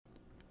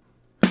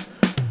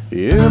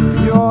If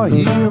you're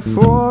here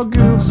for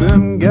goofs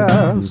and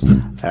gaffs,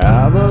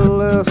 have a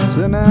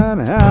listen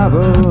and have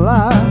a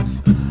laugh.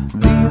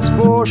 These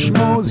four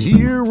schmoes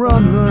here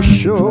run the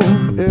show.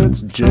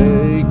 It's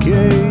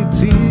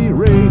JKT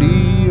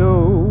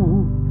Radio.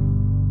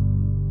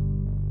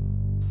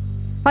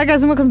 Hi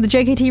guys and welcome to the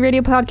JKT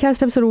Radio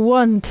Podcast, episode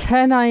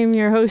 110. I am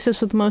your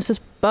hostess with the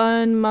mostest,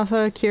 Bun,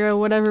 Muffa, Kira,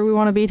 whatever we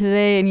want to be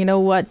today. And you know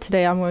what?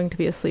 Today I'm going to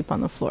be asleep on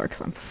the floor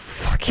because I'm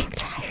fucking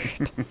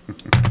tired.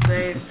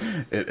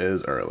 It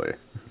is early.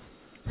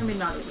 I mean,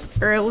 not It's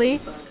early.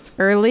 It's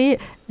early,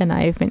 and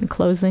I have been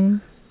closing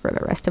for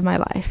the rest of my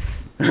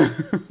life.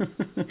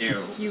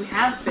 Ew. You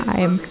have been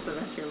closing for the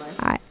rest of your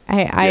life. I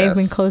have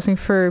been Yes. closing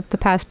for the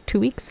past 2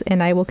 weeks,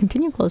 and I will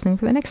continue closing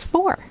for the next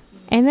 4.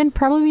 And then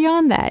probably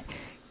beyond that.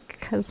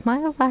 Because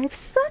my life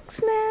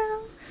sucks now.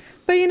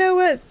 But you know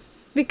what?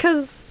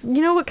 Because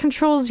you know what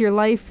controls your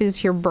life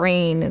is your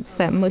brain. It's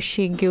that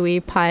mushy, gooey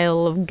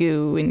pile of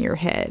goo in your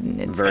head,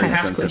 and it's Very kind of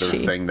sensitive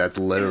squishy. thing that's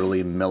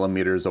literally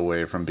millimeters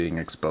away from being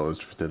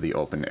exposed to the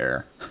open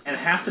air. And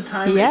half the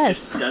time Yes. it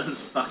just doesn't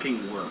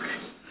fucking work.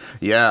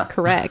 Yeah.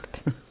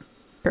 Correct.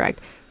 Correct.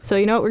 So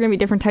you know what? We're going to be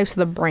different types of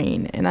the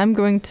brain, and I'm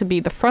going to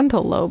be the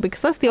frontal lobe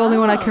because that's the only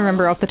one I can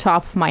remember off the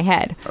top of my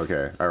head.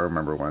 Okay, I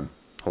remember one.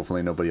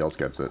 Hopefully nobody else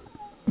gets it.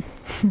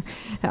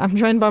 I'm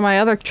joined by my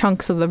other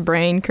chunks of the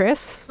brain,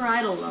 Chris.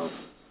 Parietal lobe.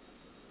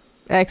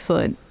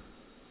 Excellent.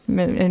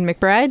 And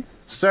McBride?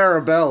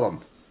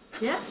 Cerebellum.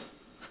 Yeah.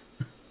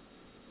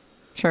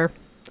 Sure.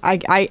 I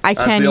That's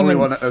can't the only even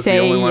one. That's say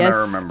the only one yes. I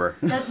remember.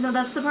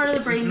 That's the part of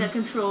the brain that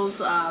controls,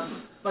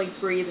 like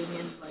breathing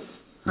and like.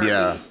 heartbeat.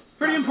 Yeah.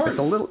 Pretty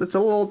important. It's a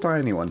little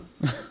tiny one.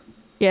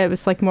 Yeah,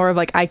 it's like more of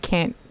like I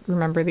can't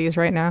remember these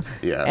right now.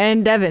 Yeah.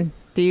 And Devin,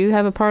 do you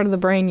have a part of the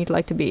brain you'd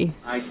like to be?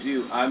 I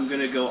do. I'm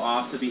gonna go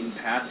off the beaten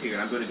path here,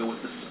 and I'm gonna go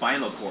with the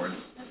spinal cord.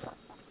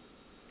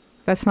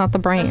 That's not the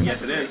brain.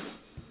 Yes, it is.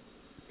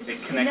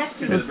 It connects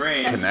to the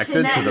brain.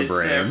 Connected to the It is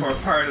brain. therefore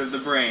part of the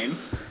brain.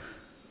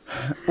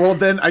 Well,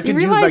 then I can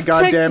use my realize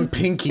goddamn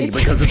pinky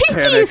because it's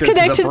Pinky's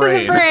connected to the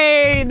brain.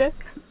 brain.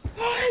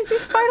 Your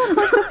spinal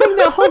cord's the thing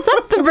that holds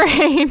up the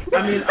brain.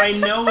 I mean, I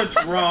know it's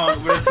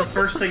wrong, but it's the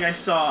first thing I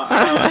saw, and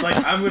I was like,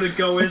 I'm gonna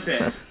go with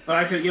it. But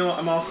I could,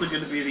 I'm also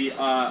gonna be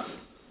the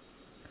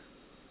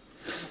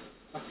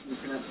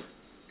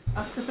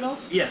Occipital.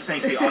 Yes,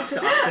 thank you.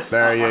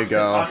 There you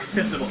go.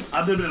 Occipital.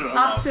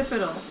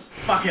 Occipital.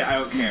 Fuck it, I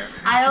don't care.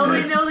 I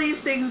only know these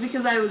things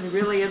because I was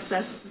really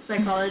obsessed with the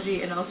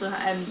psychology and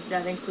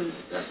that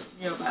includes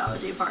the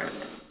neurobiology part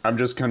of it. I'm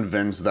just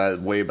convinced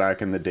that way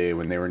back in the day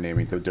when they were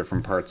naming the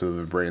different parts of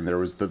the brain, there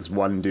was this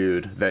one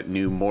dude that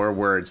knew more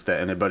words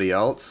than anybody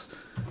else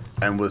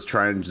and was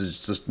trying to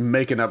just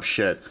making up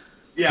shit.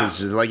 Yeah.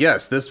 Just like,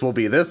 yes, this will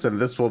be this and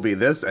this will be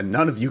this, and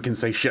none of you can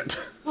say shit.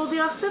 Well, the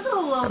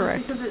occipital lobe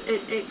Correct. is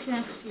because it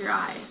connects to your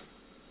eyes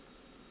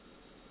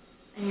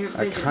and your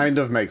That vision. kind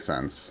of makes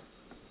sense.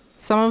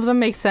 Some of them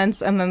make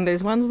sense, and then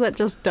there's ones that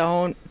just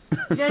don't.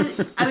 You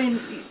guys, I mean,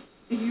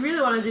 if you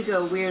really wanted to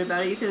go weird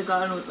about it, you could have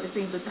gone with like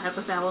things like the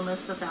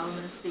hypothalamus, the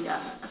thalamus, the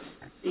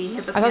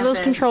hippocampus. I thought those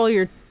control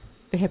your.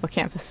 The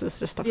hippocampus is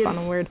just a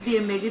fun word. The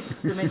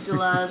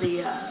amygdala,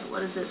 the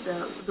what is it?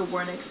 The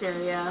Wernicke's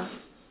area.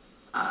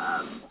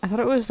 I thought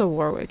it was the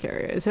Warwick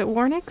area. Is it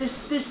Warnick's?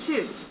 There's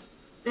two.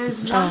 There's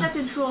one that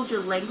controls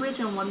your language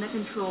and one that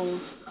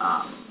controls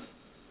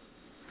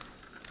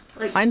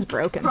like Mine's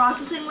broken.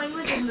 processing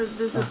language, and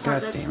there's a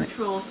part that damn it.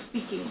 controls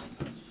speaking.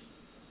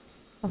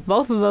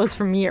 Both of those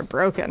for me are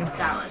broken.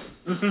 Valid.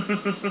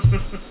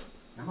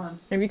 Come on.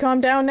 Have you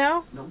calmed down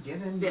now? No, get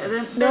in. Yeah.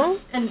 Then, No?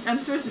 And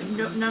I'm sure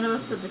none of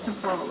us said the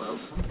temporal lobe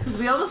because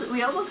we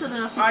almost said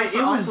enough. It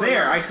was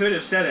there. I could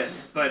have said it,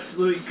 but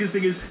because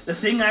the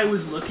thing I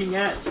was looking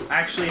at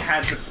actually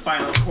had the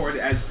spinal cord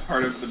as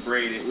part of the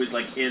brain. It was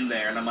like in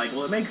there, and I'm like,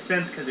 well, it makes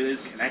sense because it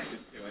is connected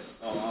to it.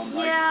 So I'm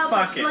like, yeah,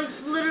 fuck but it. like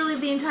literally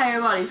the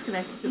entire body is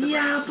connected to the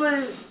Yeah,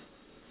 brain. but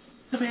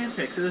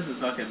semantics. It doesn't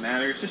fucking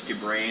matter. It's just your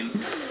brain. Who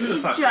the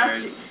fuck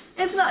cares? Just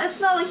it's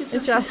not like it's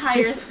this Just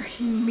entire your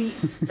meat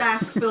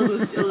stack filled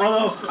with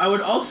Although I would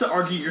also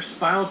argue your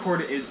spinal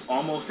cord is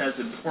almost as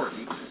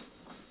important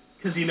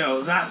because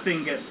that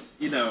thing gets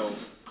almost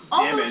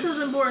damaged. as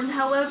important.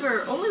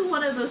 However, only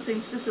one of those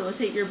things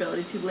facilitate your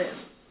ability to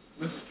live.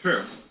 This is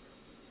true.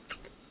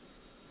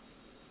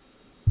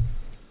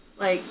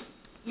 Like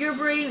your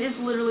brain is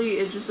literally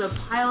just a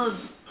pile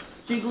of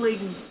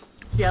jiggling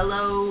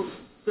jello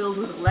filled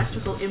with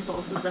electrical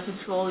impulses that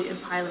control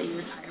and pilot your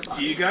entire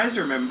body. Do you guys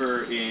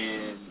remember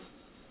in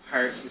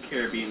Pirates of the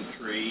Caribbean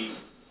 3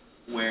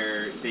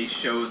 where they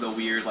show the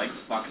weird, like,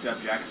 fucked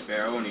up Jack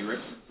Sparrow and he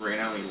rips his brain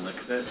out and he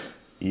licks it?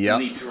 Yep.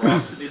 And he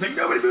drops it. He's like,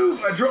 nobody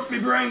move! I dropped my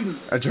brain!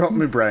 I dropped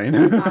my brain.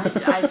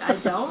 I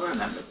don't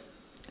remember this.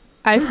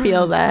 I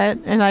feel that,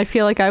 and I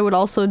feel like I would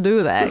also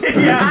do that. 'Cause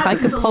Yeah. if I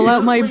could pull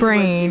out my Absolutely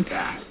brain, would do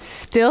that.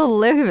 still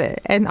live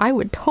it, and I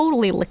would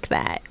totally lick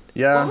that.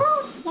 Yeah.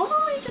 What were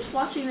we just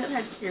watching that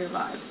had Kira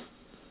vibes?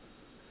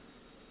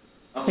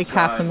 Oh, Like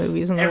half the God.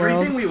 movies in the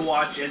world. Everything we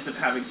watch ends up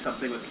having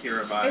something with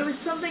Kira vibes. It was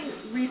something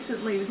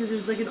recently because it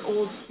was like an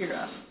old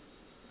Kira.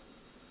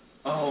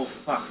 Oh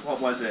fuck! What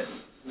was it?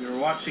 We were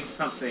watching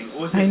something. What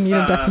was it? I need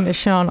a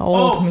definition on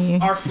old me.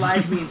 Our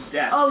Flag Means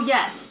Death. Oh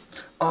yes.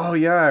 Oh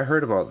yeah, I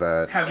heard about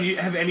that. Have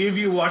any of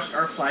you watched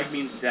Our Flag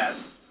Means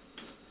Death?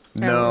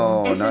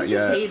 No, It's not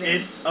yet.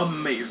 entertaining. It's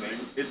amazing.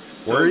 It's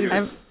so Where good.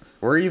 even,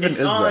 where even It's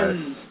is on,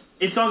 that?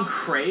 It's on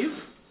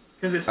Crave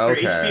because it's through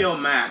Okay. HBO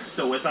Max.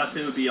 So with us,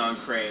 it would be on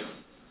Crave.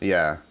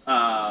 Yeah.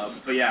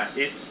 But yeah,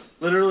 it's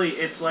literally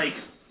like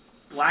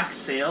Black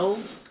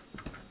Sails,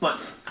 but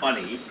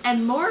funny.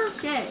 And more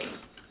gay.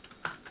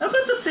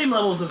 About the same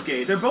levels of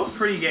gay. They're both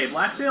pretty gay.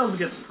 Black Sails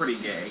gets pretty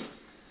gay.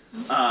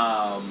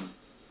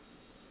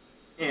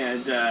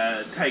 And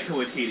Taika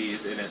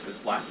Waititi's in it, this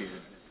black dude,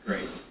 and it's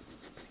great.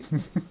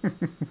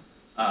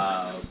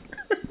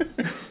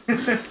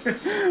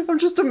 I'm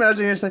just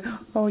imagining it's like,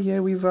 oh yeah,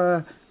 we've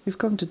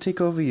come to take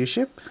over your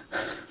ship.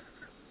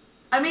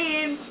 I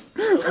mean,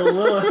 A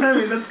little, I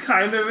mean, that's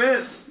kind of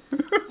it.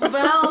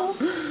 well,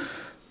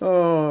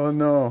 Oh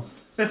no.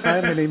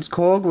 Hi, my name's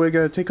Korg. We're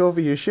gonna take over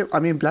your ship. I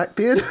mean,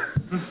 Blackbeard.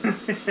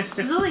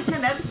 there's only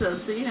 10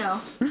 episodes, so you know.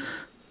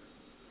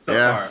 So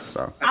Yeah, far.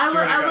 so. I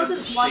swear to God,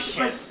 wasn't they watching,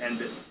 can't like,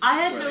 end it I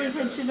had where no they ended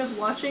it. intention of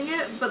watching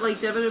it, but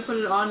like Devin had put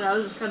it on and I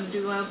was just kind of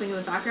doing my own thing in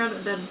the background,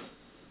 and then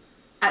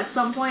at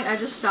some point I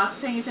just stopped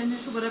paying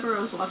attention to whatever I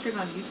was watching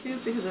on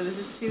YouTube because it was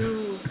just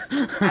too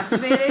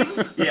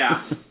captivating.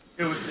 Yeah,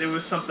 it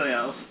was something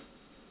else.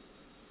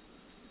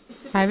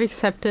 I've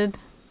accepted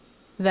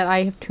that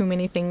I have too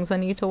many things I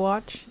need to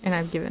watch, and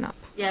I've given up.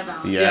 Yeah,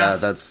 valid. Yeah, Yeah,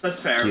 that's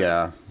fair.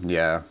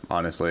 Yeah,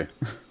 honestly.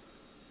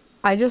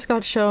 I just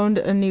got showed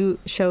a new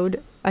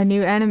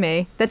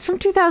anime that's from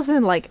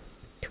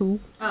 2002.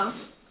 Oh,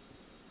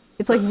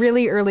 It's like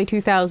really early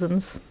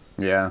 2000s.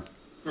 Yeah.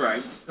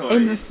 Right. So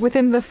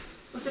Within the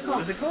what's it what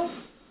called? is it called?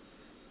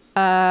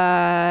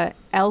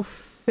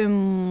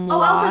 Elfin Oh, Elfen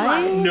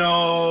Lied.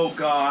 No,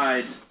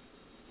 God.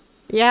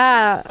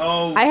 Yeah.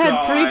 Oh, I had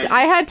God.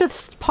 I had to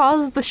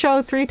pause the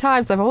show 3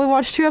 times. I've only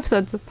watched 2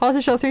 episodes. Pause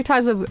the show 3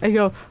 times. I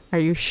go, "Are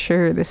you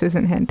sure this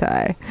isn't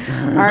hentai?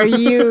 Are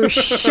you I've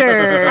sure?"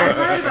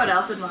 heard about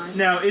Elfen Lied.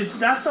 Now, is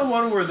that the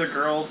one where the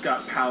girl's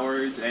got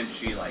powers and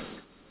she, like,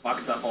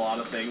 fucks up a lot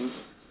of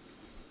things?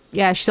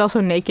 Yeah, she's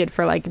also naked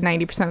for like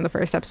 90% of the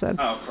first episode.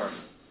 Oh, of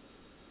course.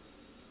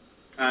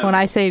 When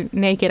I say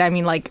naked, I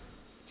mean like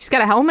she's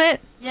got a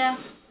helmet Yeah.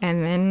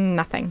 and then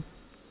nothing.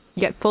 You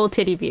get full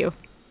titty view.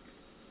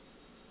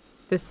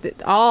 This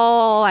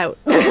all out.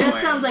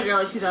 That sounds like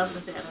early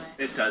 2000s anime.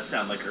 It does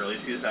sound like early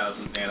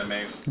 2000s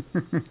anime.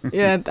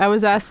 Yeah, I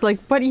was asked like,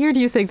 "What year do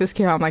you think this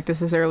came out?" I'm like,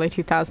 "This is early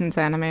 2000s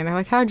anime." And they're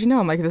like, "How'd you know?"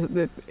 I'm like,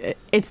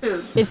 "It's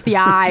Boobs. it's the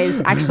eyes."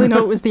 Actually, no,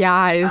 it was the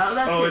eyes. Oh,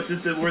 that's Oh, it.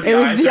 it's where It the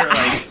was eyes the are,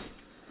 like,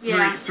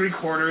 Yeah.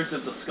 three-quarters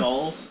of the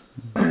skull?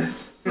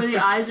 Where the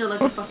eyes are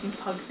like a fucking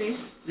pug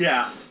face.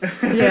 Yeah.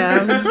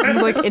 Yeah,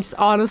 like it's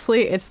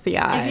honestly, it's the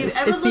you've eyes.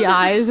 ever It's the looked at the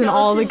eyes, and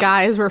all the skeleton-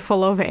 guys were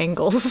full of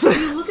angles. When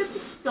you look at the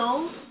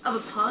skull of a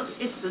pug,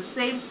 it's the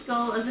same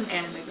skull as an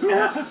anime girl.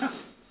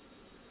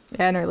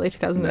 Yeah, in early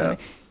 2000s No. anime.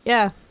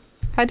 Yeah,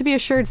 had to be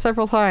assured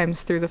several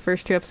times through the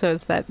first 2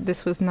 episodes that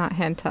this was not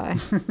hentai.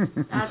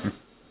 That's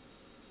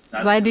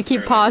Because I had to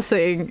keep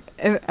concerning. pausing.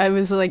 And I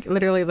was like,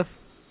 literally,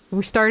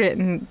 we start it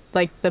and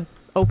like the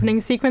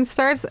opening sequence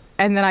starts,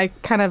 and then I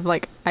kind of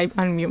like I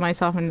unmute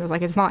myself and was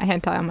like, "It's not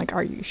hentai." I'm like,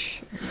 "Are you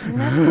sure?"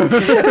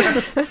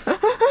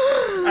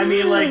 I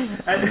mean, like,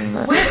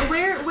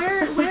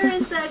 where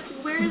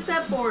is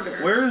that border?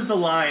 where is the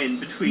line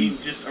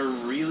between just a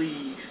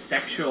really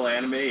sexual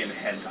anime and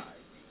hentai?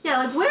 Yeah,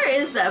 like where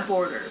is that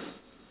border?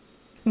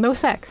 No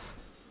sex.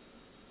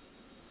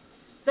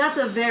 That's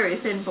a very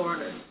thin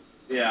border.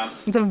 Yeah.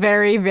 It's a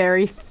very,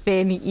 very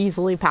thin,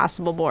 easily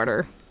passable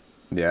border.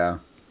 Yeah.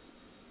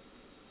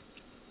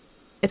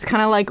 It's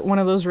kind of like one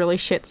of those really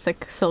shit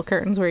silk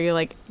curtains where you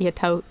like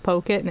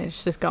poke it and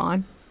it's just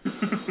gone.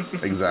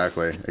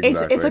 Exactly.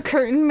 It's a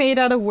curtain made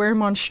out of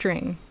worm on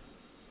string.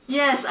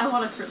 Yes, I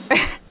want a curtain.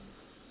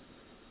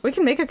 We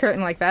can make a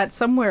curtain like that.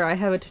 Somewhere I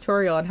have a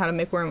tutorial on how to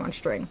make worm on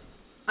string.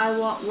 I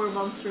want worm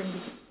on string.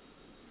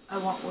 I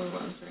want worm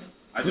on string.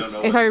 I don't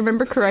know. If I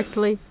remember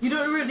correctly. You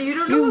don't know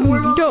You what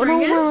worm on don't know string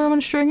what is? worm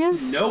on string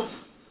is? Nope.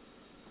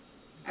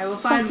 I will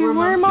find Fucking worm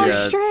on worm string.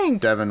 on string.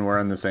 Devin, we're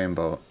in the same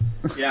boat.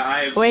 Yeah,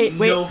 I have Wait.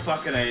 no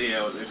fucking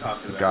idea what they're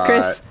talking about. Got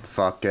Chris.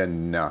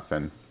 fucking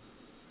nothing.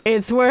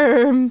 It's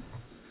worm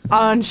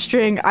on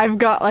string. I've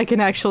got like an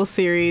actual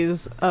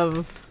series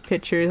of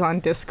pictures on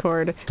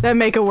Discord that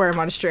make a worm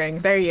on string.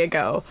 There you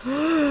go.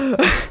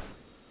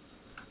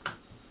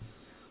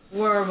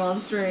 Worm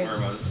on string.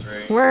 Worm on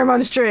string. Worm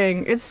on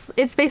string.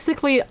 It's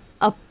basically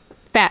a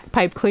fat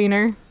pipe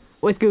cleaner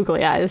with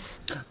googly eyes.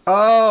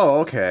 Oh,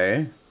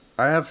 okay.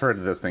 I have heard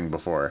of this thing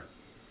before.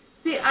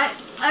 See,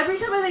 every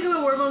time I think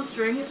about worm on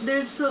string, there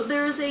was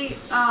a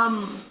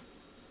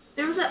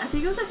I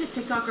think it was like a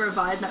TikTok or a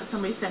Vine that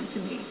somebody sent to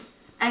me,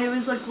 and it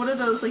was like one of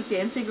those like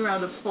dancing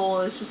around a pole.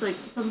 And it's just like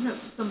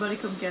somebody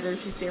come get her.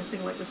 She's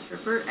dancing like a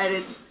stripper, and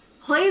it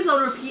plays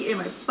on repeat in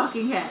my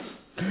fucking head.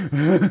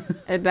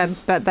 And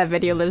that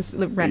video lives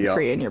rent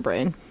free in your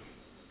brain.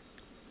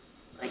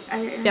 Like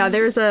Yeah,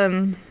 there's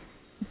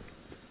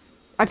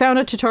I found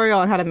a tutorial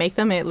on how to make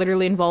them. It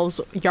literally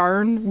involves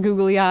yarn,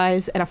 googly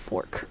eyes, and a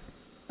fork.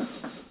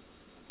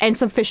 And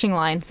some fishing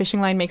line. Fishing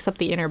line makes up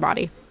the inner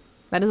body.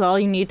 That is all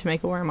you need to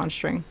make a worm on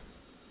string.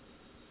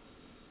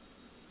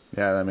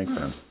 Yeah, that makes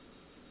sense.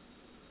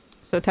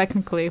 So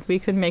technically, we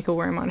could make a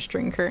worm on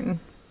string curtain.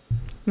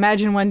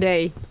 Imagine one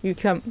day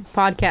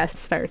podcast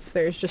starts,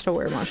 there's just a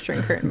worm on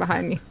string curtain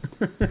behind me.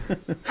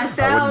 I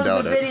found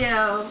doubt the it.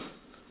 video.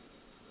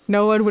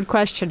 No one would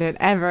question it,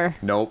 ever.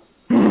 Nope.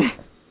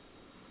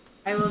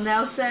 I will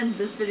now send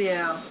this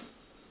video.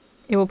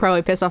 It will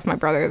probably piss off my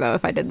brother, though,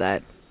 if I did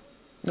that.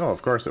 No,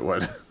 of course it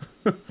would.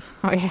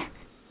 Oh, yeah.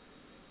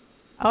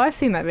 Oh, I've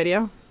seen that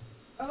video.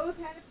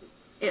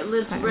 It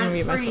lives I'm gonna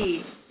mute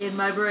rent-free in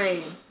my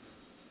brain.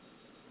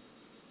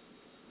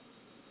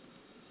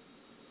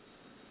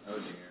 Oh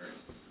dear.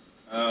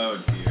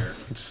 Oh dear.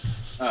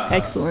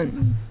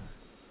 Excellent.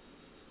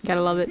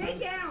 Gotta love it.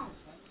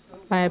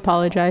 I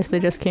apologize, they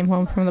just came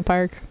home from the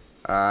park.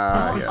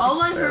 Yes.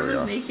 All I There heard we was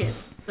go. naked,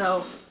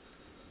 so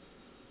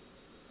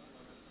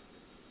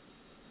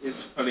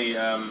It's funny.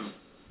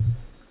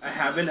 I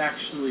haven't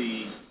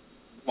actually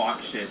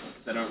watched it.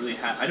 I don't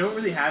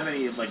really have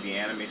any of like the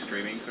anime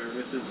streaming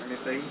services or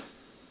anything.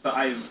 But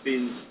I've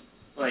been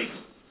like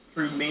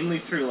mainly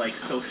through like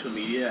social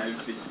media.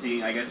 I've been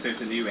seeing. I guess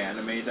there's a new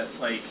anime that's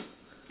like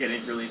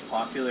getting really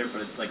popular,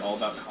 but it's like all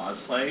about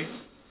cosplay.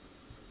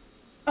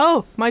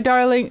 Oh, my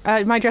darling,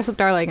 my dress up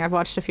darling. I've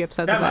watched a few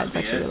episodes That of that. must It's be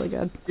actually it. really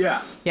good.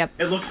 Yeah. Yep.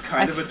 It looks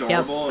kind of Yep.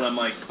 adorable, and I'm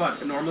like,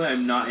 fuck. Normally,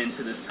 I'm not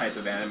into this type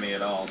of anime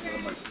at all. But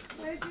I'm like,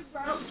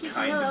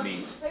 kind of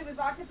me. Play with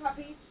lots of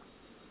puppies.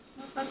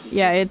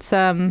 Yeah, it's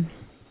I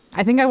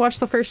think I watched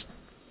the first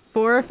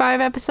 4 or 5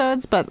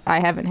 episodes, but I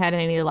haven't had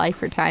any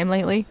life or time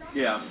lately.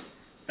 Yeah.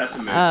 That's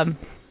a move.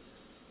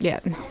 Yeah.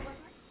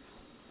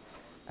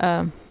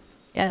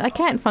 Yeah, I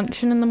can't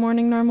function in the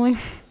morning normally,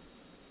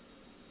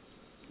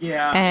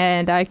 Yeah.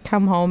 and I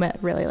come home at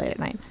really late at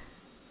night.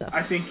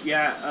 I think,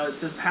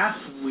 the past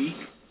week,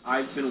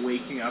 I've been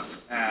waking up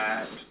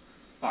at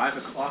 5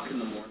 o'clock in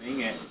the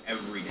morning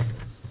every day.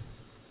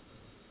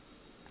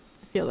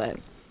 I feel that.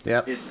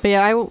 Yep. It's But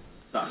yeah,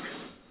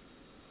 sucks.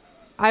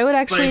 I would But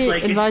actually it's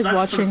like, advise it sucks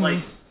watching. for, like,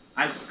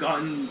 I've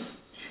gotten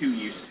too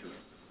used to it.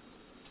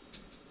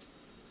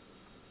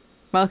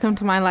 Welcome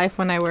to my life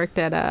when I worked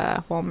at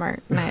Walmart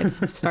and I had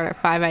to start at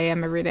 5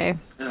 a.m. every day.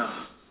 Ugh.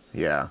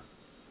 Yeah.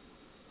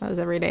 That was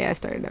every day I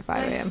started at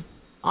 5 a.m.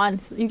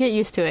 You get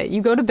used to it.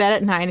 You go to bed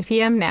at 9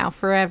 p.m. now,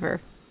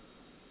 forever.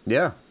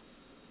 Yeah.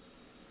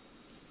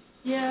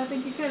 yeah, I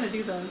think you kind of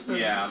do that. So.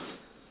 Yeah.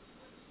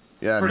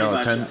 Yeah, Pretty no,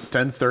 much.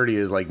 10:30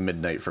 is like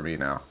midnight for me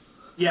now.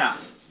 Yeah.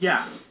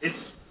 Yeah.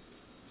 It's...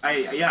 at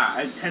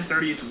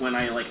 10:30 is when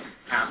I, like,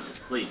 have to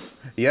sleep.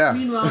 Yeah.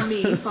 Meanwhile,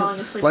 me falling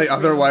asleep. Like, at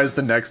 3 otherwise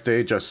the next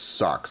day just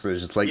sucks. It's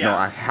just like, no, Yeah.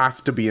 I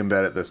have to be in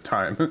bed at this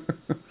time.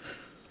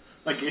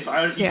 Like, you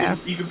Yeah.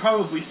 can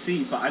probably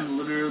see, but I'm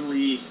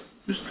literally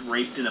just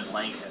draped in a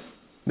blanket.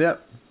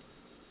 Yep.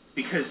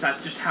 Because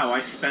that's just how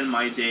I spend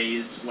my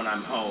days when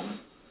I'm home.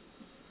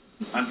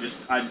 I'm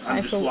just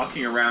feel-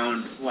 walking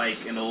around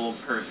like an old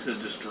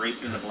person just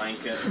draped in a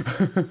blanket.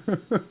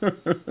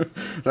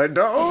 I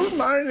don't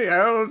mind the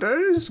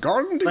elders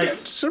gone to Like-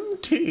 get some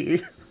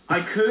tea.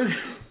 I could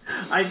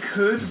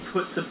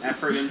put some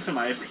effort into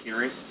my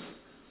appearance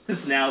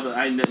since now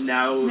that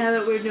Now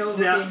that we know we're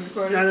being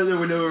recorded. now that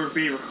we know we're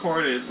being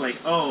recorded, it's like,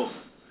 oh,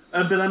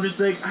 but I'm just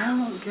like, I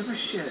don't give a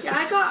shit. Yeah,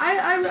 I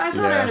got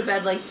Yeah. out of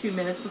bed like 2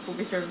 minutes before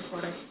we started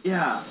recording.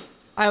 Yeah.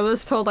 I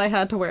was told I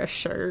had to wear a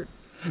shirt.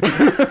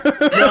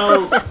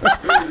 No,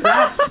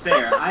 that's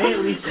fair. I at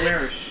least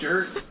wear a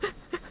shirt.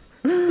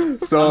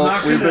 So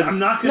I'm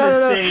not gonna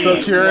say. So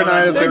Kira and what I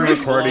I'm have been wearing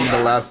recording the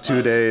while- last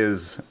 2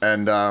 days,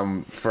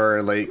 and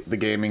for like the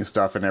gaming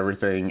stuff and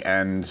everything,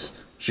 and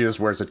she just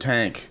wears a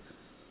tank,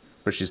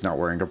 but she's not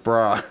wearing a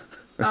bra.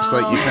 It's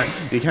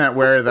like you can't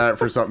wear that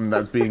for something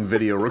that's being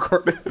video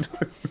recorded.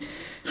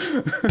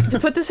 To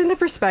put this into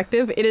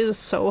perspective, it is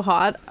so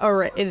hot.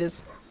 Or it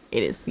is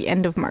the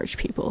end of March,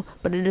 people,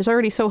 but it is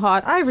already so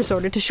hot. I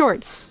resorted to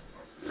shorts.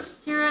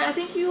 Kira, I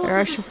think you There are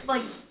also just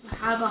like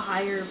have a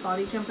higher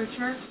body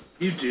temperature.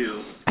 You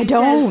do. I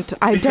don't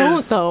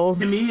Because though.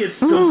 To me, it's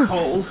still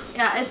cold.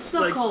 Yeah, it's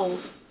still Like- cold.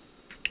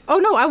 Oh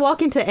no, I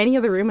walk into any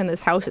other room in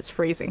this house, it's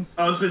freezing.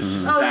 Oh, so it's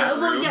just Oh, that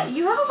yeah, well, room? yeah,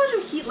 you have a bunch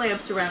of heat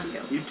lamps around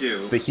you. You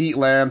do. The heat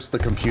lamps, the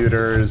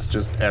computers,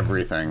 just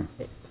everything.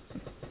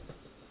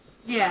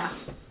 Yeah.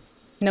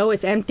 No,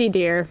 it's empty,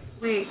 dear.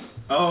 Wait.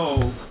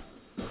 Oh,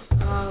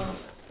 Oh,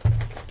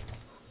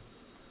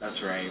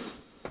 that's right.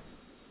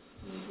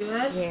 you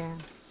good? Yeah.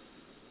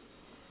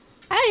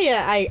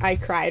 I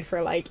cried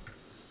for like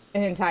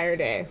an entire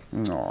day.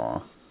 Aw.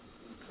 I'm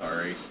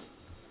sorry.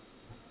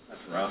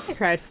 That's rough. I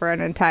cried for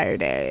an entire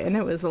day, and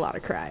it was a lot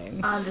of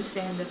crying.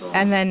 Understandable.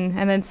 And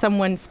then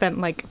someone spent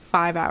like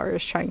 5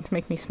 hours trying to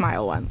make me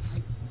smile once.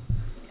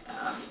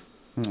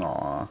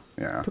 Aw.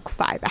 Yeah. Took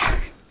 5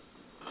 hours.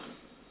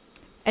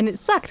 And it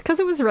sucked because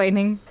it was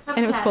raining Have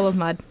and a it was cat. full of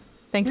mud.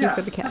 Thank you Yeah,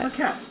 for the have a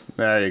cat. cat.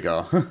 There you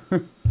go.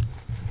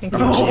 Thank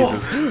you.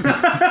 Jesus.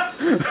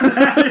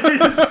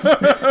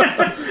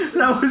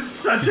 That was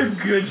such a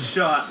good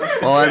shot.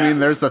 Well, I mean,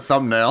 there's the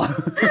thumbnail.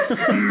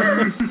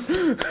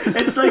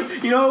 It's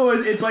like, you know,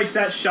 it's like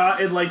that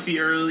shot in like the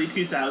early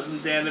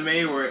 2000s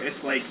anime where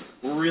it's like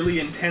really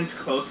intense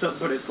close up,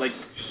 but it's like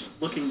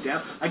looking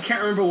down. I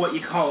can't remember what you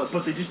call it,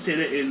 but they just did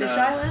it in The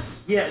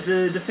eyelets? yeah,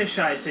 the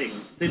fisheye thing.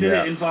 They did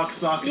Yeah. it in Vox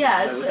Machina.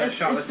 Yeah, with that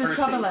shot it's with the Percy.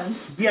 trauma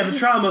lens. Yeah, the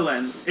trauma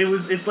lens.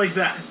 It's like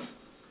that.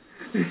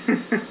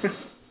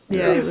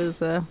 Yeah, it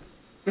was,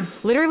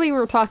 literally we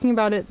were talking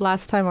about it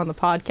last time on the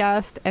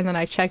podcast, and then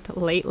I checked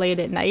late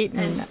at night,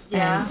 and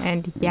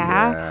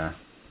Yeah.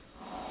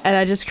 and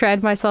I just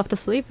cried myself to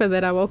sleep, and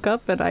then I woke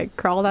up, and I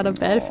crawled out of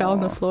bed, fell on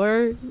the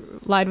floor,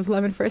 lied with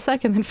Lemon for a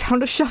second, then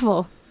found a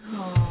shovel.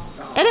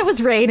 And it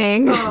was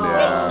raining.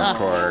 Yeah, of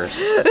course.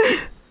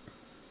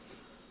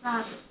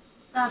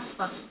 That's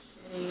fucking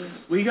shitty.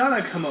 We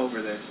gotta come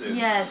over there soon.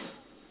 Yes.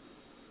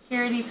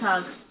 Kira needs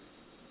hugs.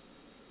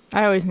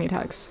 I always need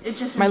hugs. It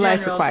just in My life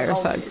general, requires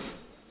always. hugs.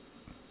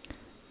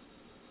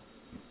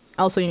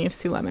 Also, you need to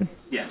see Lemon.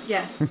 Yes.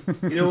 Yes.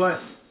 You know what?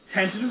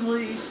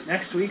 Tentatively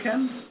next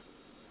weekend.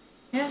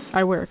 Yeah.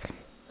 I work.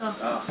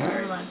 Oh,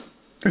 never mind.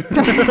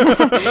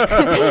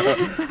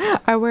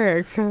 I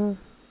work.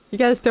 You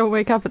guys don't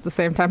wake up at the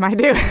same time I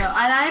do. No, and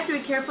I have to be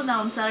careful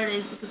now on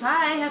Saturdays because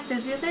I have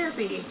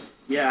physiotherapy.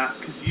 Yeah,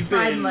 because you've been.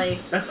 Finally.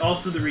 That's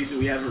also the reason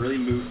we haven't really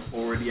moved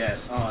forward yet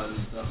on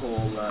the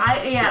whole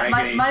Yeah,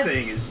 Dragon my Age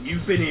thing. Is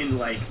you've been in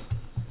like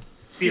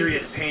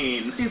serious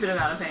pain. Stupid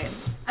amount of pain.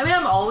 I mean,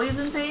 I'm always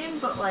in pain,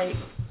 but like,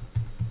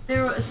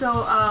 But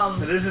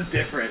this is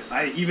different.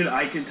 I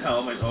can tell.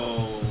 I'm like,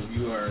 oh,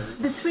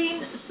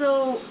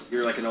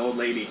 you're like an old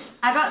lady.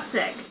 I got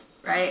sick,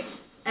 right?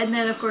 And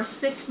then, of course,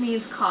 sick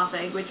means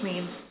coughing, which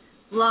means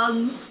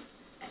lungs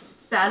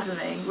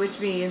spasming, which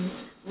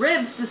means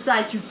ribs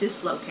decide to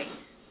dislocate.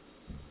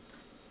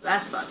 So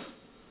that's fun.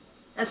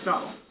 That's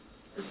normal.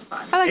 It's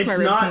fine. I like It's my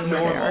ribs not and my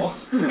hair.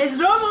 normal, It's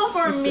normal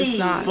for It's me.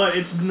 not. but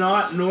it's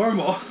not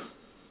normal.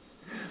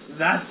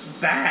 That's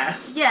bad.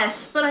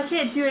 Yes, but I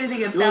can't do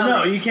anything about Well,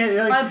 no, it. you can't.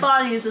 My Like,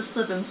 body is a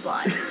slip and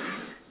slide.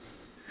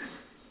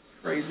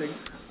 phrasing.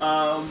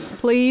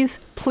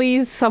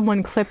 Please,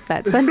 someone clip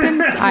that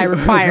sentence. I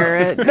require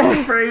it.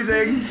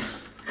 Phrasing.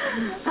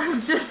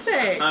 I'm just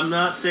saying. I'm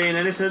not saying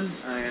anything.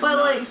 I am But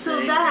not like, so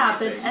saying that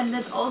happened, anything. and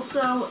then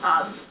also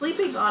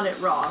sleeping on it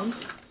wrong.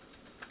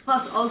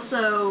 Plus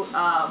also,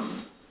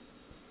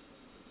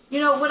 you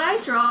know, when I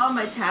draw on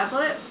my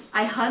tablet,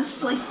 I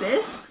hunch like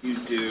this You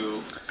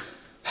do.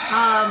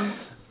 to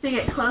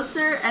get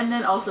closer, and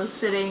then also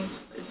sitting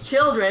with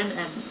children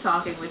and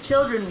talking with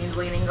children means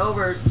leaning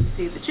over to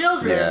see the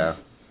children.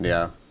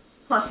 Yeah.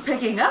 Plus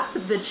picking up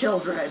the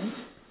children,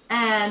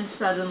 and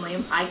suddenly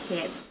I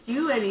can't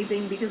do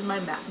anything because my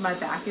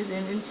back is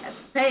in intense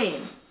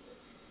pain.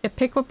 You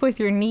pick up with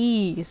your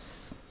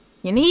knees.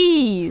 Your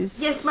knees.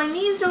 Yes, my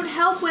knees don't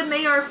help when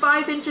they are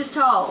 5 inches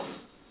tall.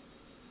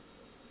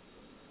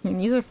 Your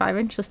knees are 5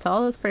 inches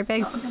tall. That's pretty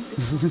big.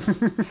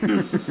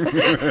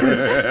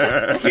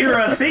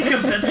 Kira, think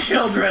of the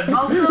children.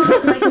 Also,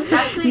 like,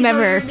 actually,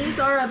 Never. your knees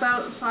are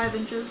about 5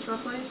 inches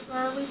roughly, or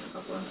at least a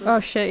couple inches. Oh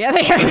shit! Yeah,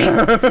 they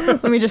are.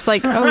 Let me just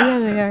like. Oh yeah,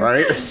 they are.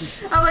 Right?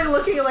 I'm like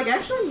looking at like,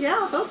 actually,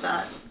 yeah, about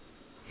that.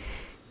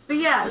 But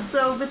yeah,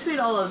 so between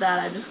all of that,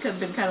 I've just been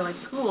kind of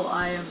like, cool.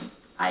 I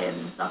am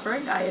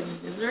suffering. I am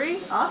in misery.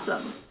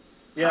 Awesome.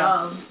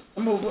 Yeah.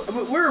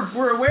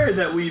 We're aware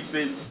that we've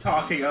been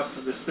talking up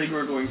for this thing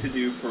we're going to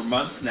do for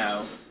months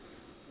now.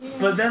 Yeah.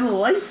 But then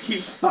life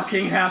keeps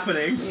fucking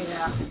happening.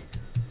 Yeah.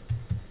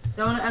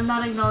 I'm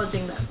not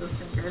acknowledging that, those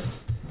fingers.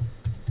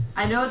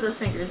 I know what those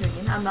fingers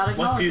mean. I'm not What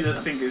acknowledging do those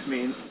them. fingers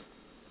mean?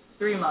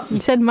 3 months.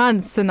 You said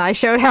months, and I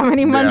showed how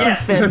many months Yeah.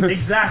 it's been.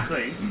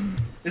 Exactly.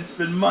 It's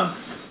been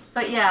months.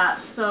 But yeah,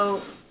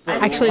 so...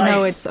 Actually,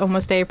 no, Life. it's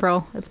almost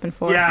April. It's been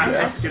 4. Yeah,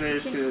 Yeah. it's gonna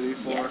be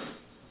 4. Yes.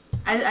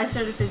 I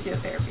started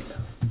physiotherapy,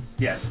 though.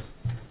 Yes.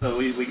 So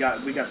we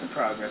got the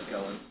progress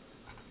going.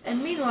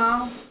 And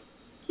meanwhile,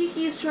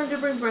 Kiki is trying to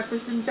bring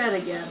breakfast in bed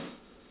again.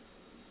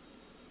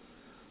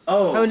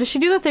 Oh, does she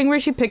do the thing where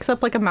she picks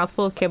up like a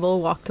mouthful of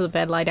kibble, walk to the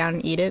bed, lie down,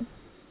 and eat it?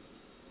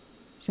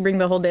 She bring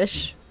the whole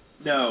dish.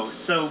 No.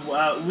 So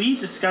we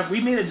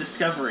made a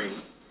discovery.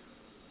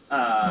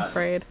 I'm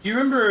afraid. Do you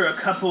remember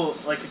about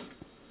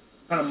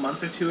a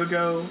month or 2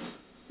 ago?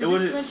 Did we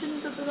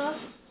mention the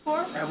mouse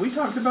before? Have we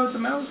talked about the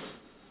mouse?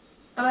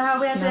 About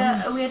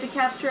how we had to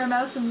capture a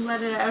mouse and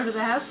let it out of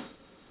the house?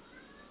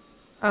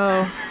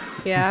 Oh,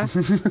 yeah.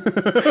 Did you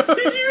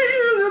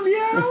hear the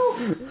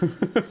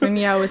meow? The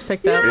meow was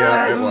picked up.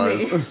 Yeah, it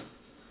was.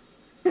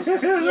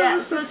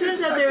 Yeah, so it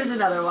turns out there was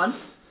another one.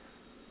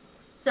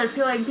 Started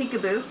playing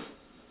peekaboo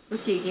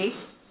with Kiki.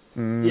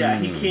 Yeah,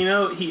 he came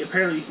out. He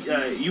apparently,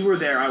 you were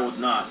there. I was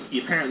not. He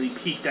apparently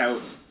peeked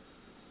out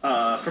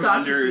from Saw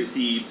under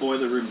Kiki. the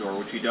boiler room door,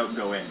 which we don't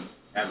go in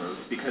ever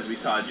because we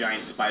saw a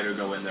giant spider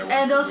go in there. Once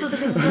And a also week.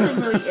 because he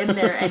wasn't really in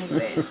there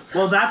anyways.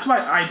 Well, that's why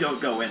I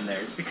don't go in there.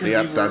 It's because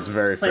Yep, we were that's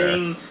very fair.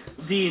 playing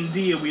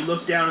D&D and we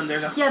looked down and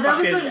there's a Yeah, that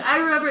was fucking when I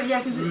remember. Yeah,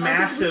 because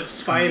massive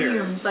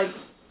spider. Like,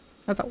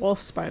 That's a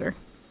wolf spider.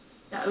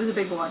 yeah, it was a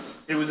big one.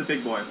 It was a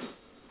big boy.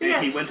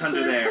 Yes, he went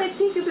under so I there. played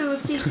peekaboo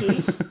with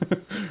Kiki.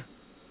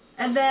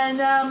 And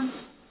then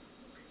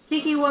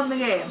Kiki won the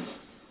game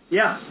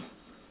Yeah.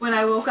 when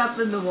I woke up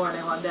in the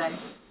morning one day.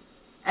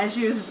 And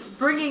she was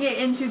bringing it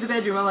into the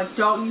bedroom. I'm like,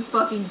 don't you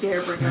fucking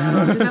dare bring it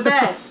under the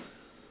bed.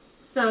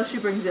 So she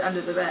brings it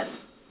under the bed.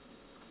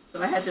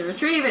 So I had to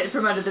retrieve it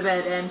from under the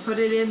bed and put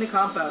it in the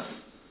compost.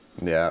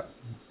 Yeah.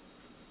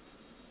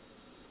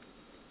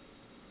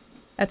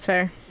 That's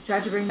fair. She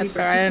tried to bring me That's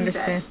fair. I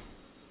breakfast in understand.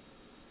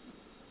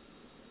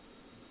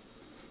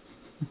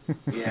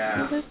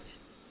 Yeah.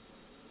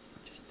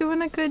 Just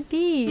doing a good bed.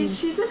 deed.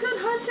 She's a good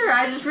hunter.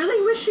 I just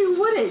really wish she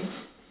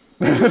wouldn't.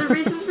 That's the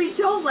reasons we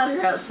don't let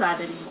her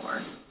outside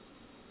anymore.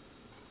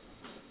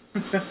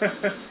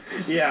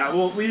 Yeah,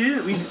 well,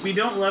 we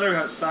don't let her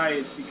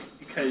outside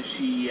because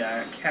she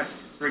kept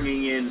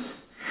bringing in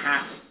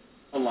half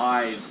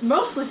alive,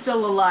 Mostly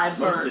still alive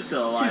Mostly birds.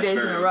 still alive 2 days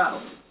in a birds. row.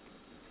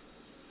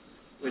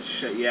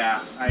 which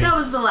That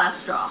was the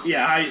last straw.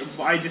 yeah,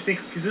 I just think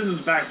because this was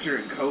back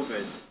during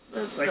COVID,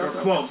 That's like so or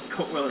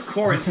cool.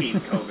 quarantine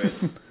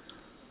COVID,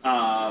 Yeah,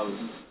 I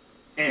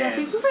and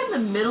think we were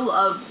in the middle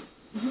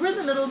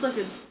of like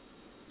a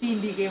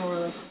D&D game where we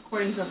were like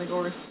recording something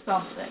or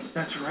something.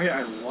 that's right,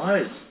 I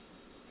was.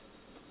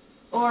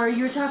 Or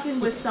you were talking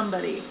with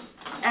somebody.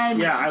 And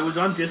Yeah, I was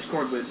on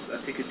Discord with I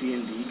think a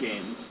D&D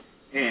game,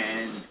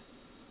 and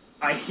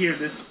I hear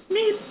this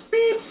beep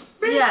beep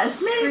beep. yeah, a beep,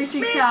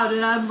 screeching beep. sound,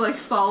 and I'm like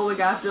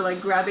following after,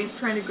 like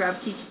trying to grab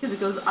Kiki because it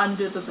goes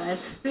under the bed.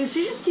 Because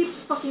she just keeps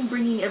fucking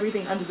bringing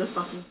everything under the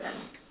fucking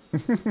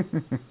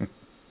bed.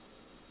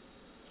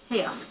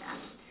 Chaos cat.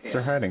 It's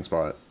her hiding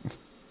spot.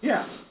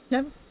 Yeah.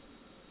 Yep.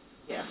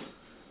 Yeah.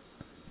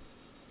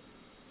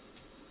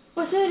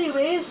 But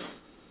anyways,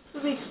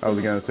 I was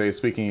gonna say,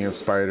 speaking of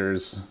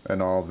spiders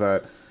and all of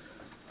that,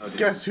 Oh, dear.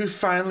 guess who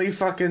finally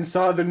fucking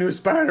saw the new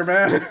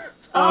Spider-Man?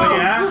 Oh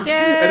yeah.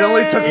 Yay! It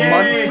only took Yay.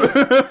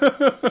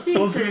 months.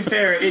 Well, to be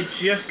fair, it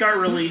just got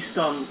released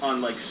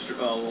on like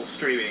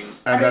streaming.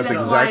 And that's That's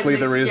why exactly they-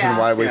 the reason yeah.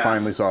 why we Yeah.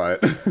 finally saw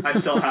it. I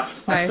still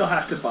Nice.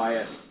 have to buy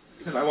it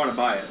because I want to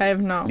buy it. I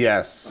have not.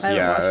 Yes, I haven't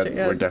yeah, watched it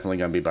yet. we're definitely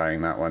gonna be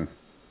buying that one.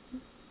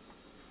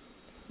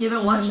 You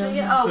haven't watched it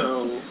yet? Oh,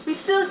 So we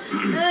still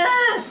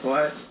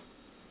what?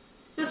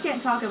 still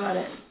can't talk about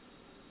it.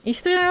 You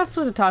still not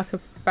supposed to talk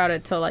about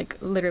it till like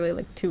literally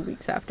like 2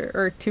 weeks after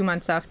or 2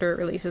 months after it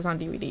releases on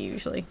DVD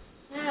usually.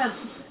 Yeah,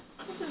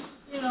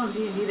 you know,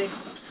 D&D. They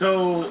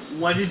So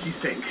what did you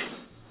think?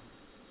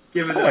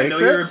 Given I that I know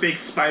liked you're it. a big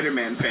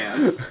Spider-Man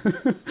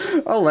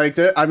fan. I liked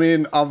it. I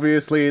mean,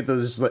 obviously,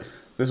 this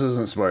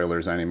isn't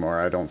spoilers anymore.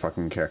 I don't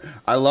fucking care.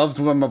 I loved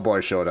when my boy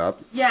showed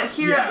up. Yeah,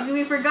 Kira. Yeah.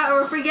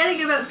 We're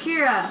forgetting about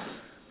Kira.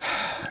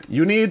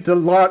 You need to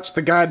launch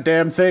the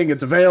goddamn thing.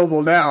 It's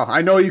available now.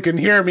 I know you can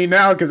hear me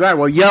now because I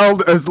will yell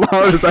as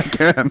loud as I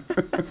can.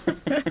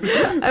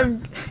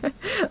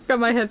 I've got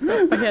my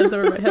hands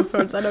over my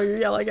headphones. I know you're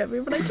yelling at me,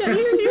 but I can't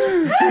hear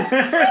you.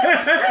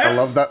 I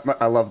love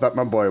that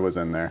my boy was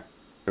in there.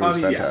 It was Oh,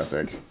 yeah.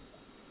 fantastic.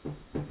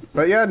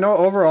 But yeah, no,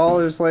 overall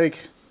it was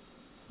like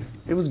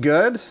it was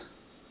good.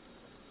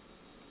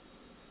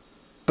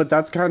 But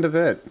that's kind of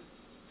it.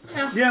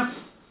 Yeah.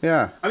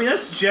 Yeah. I mean,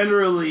 that's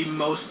generally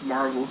most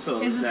Marvel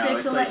films Is it now. safe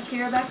It's to like, let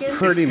Kira back in?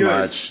 Pretty good.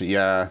 much,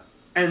 yeah.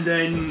 and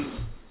then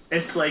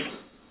it's like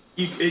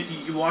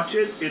you watch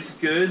it, it's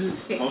good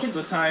Okay, most of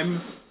the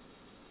time,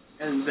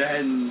 and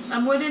then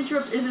I'm going to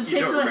interrupt. Is it You safe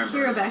don't to let remember.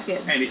 Kira back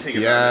in? anything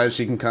about Yeah, it.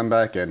 she can come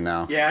back in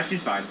now. Yeah,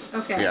 she's fine.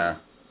 Okay. Yeah.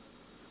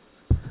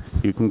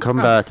 You can come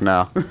back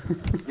now.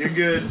 You're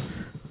good.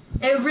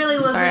 It really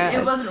wasn't. Alright.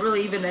 It wasn't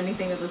really even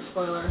anything of a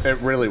spoiler. It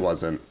really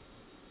wasn't.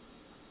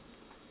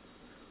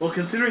 Well,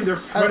 considering they're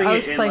I putting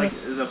was it in playing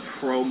like the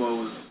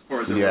promos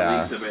for the Yeah.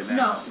 release of it now.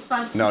 No, it's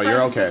fine. No, It's you're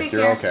fine. okay. Take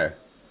You're care. okay.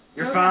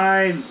 You're Okay.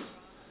 fine.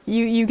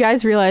 You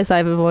guys realize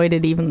I've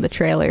avoided even the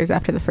trailers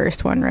after the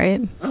first one,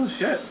 right? Oh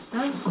shit.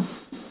 No.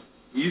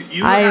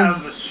 You I've-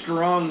 have a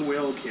strong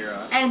will, Kira.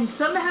 And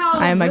somehow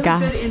I am a really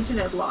god. good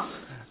internet blocks.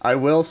 I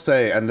will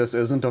say, and this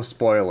isn't a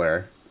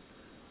spoiler,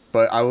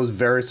 but I was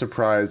very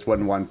surprised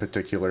when one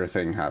particular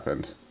thing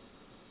happened.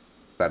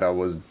 That I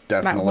was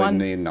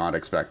definitely not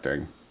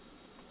expecting.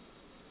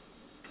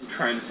 I'm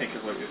trying to think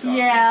of what you're talking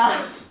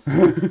Yeah.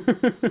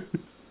 about.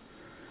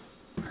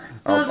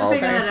 We'll have to I'll-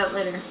 figure that out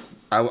later.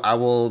 I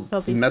will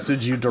That'll be-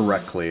 message you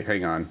directly.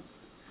 Hang on.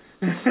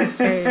 There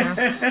you go.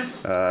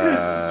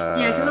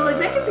 Yeah, because like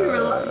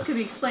that could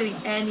be explaining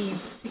any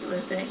particular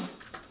thing.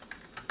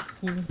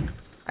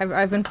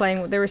 I've been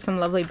playing. There were some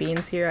lovely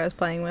beans here I was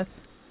playing with.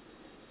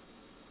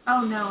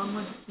 Oh no, I'm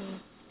going to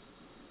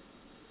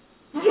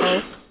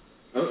sneeze.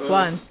 Oh, Uh-oh.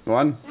 1,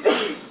 1,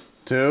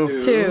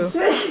 2, 2,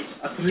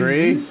 A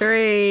 3,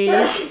 3,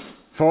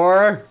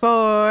 4.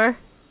 4.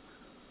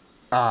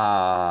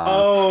 Ah.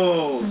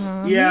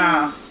 Oh,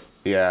 yeah.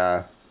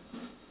 Yeah.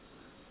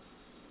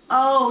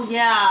 Oh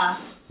yeah,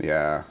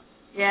 Yeah.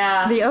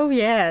 yeah, The oh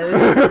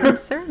yes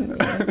concern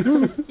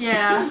me.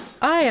 yeah.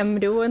 I am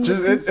doing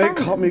Just this. it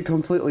caught me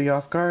completely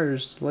off guard.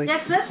 It's like Yeah,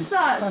 'cause that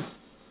sucks.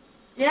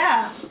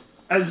 Yeah.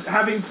 As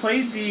having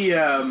played the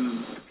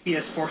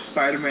PS4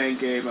 Spider-Man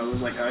game, I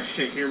was like, oh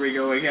shit, here we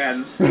go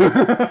again.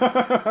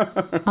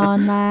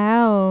 On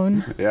my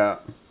own. Yeah.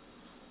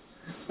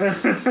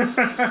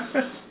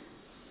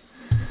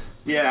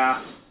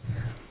 Yeah.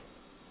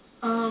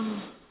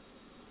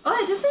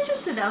 Oh, did they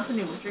just announce a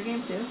new Witcher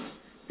game too?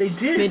 They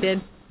did. They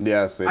did.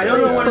 Yes, they I did. don't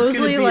know what it's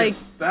Supposedly, gonna be like-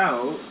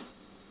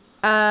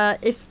 about.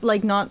 It's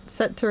like not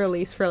set to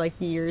release for like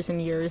years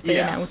and years. They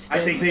announced it.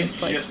 I think they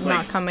it's like just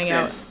not coming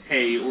said, out.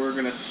 hey, we're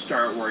gonna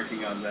start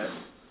working on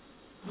this.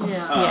 Yeah.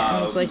 Yeah,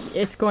 and it's like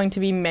it's going to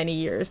be many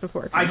years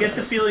before. It I comes get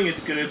the out. feeling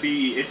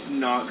it's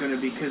not gonna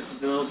be, because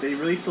they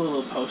released a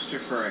little poster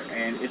for it,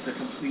 and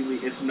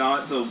it's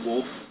not the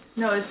wolf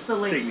No, it's the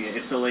lake. Signia,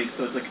 it's the lake,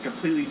 so it's like a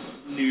completely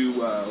new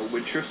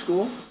Witcher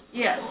school.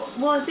 Yeah.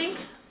 Well, I think.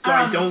 So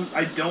I don't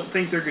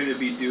think they're gonna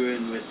be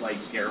doing with like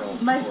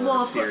Geralt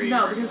or Ciri.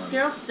 No, or because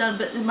anyone. Geralt's done,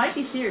 but it might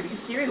be Ciri because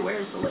Ciri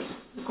wears the lakes,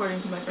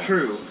 according to my friend.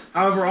 True.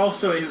 However,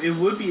 also it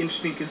would be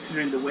interesting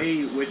considering the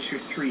way Witcher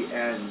 3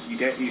 ends. You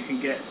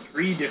can get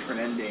 3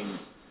 different endings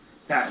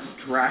that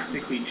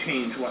drastically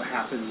change what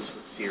happens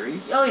with Ciri.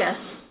 Oh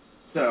yes.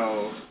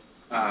 So,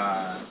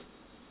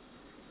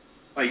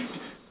 like,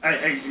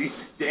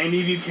 do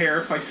any of you care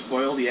if I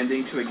spoil the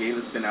ending to a game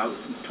that's been out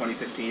since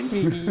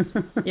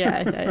 2015?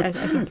 Yeah, I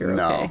think you're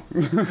No.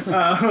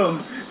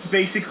 okay. So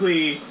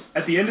basically,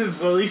 at the end of,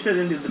 well, at least at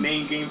the end of the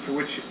main game for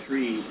Witcher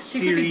 3, She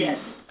could be Ciri dead.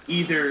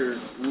 either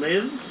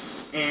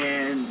lives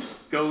and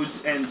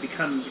goes and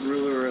becomes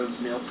ruler of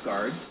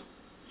Nilfgaard,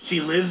 she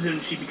lives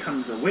and she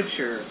becomes a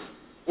Witcher,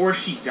 or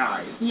she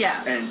dies.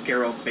 Yeah. And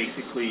Geralt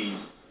basically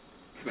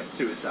commits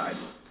suicide.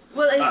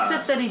 Well,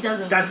 except that he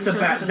doesn't. That's he the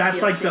shows bad. up in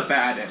That's like the DLC.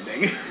 bad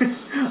ending.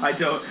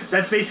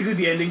 That's basically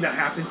the ending that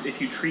happens if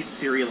you treat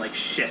Ciri like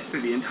shit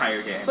through the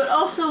entire game. But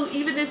also,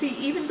 even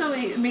though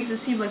it makes it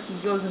seem like he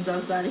goes and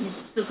does that, he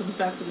still comes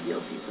back for the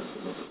DLC, so it's a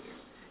little bit weird.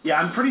 Yeah,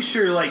 I'm pretty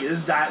sure like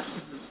that's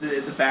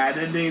the bad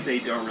ending. They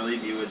don't really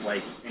view as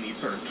like any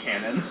sort of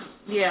canon.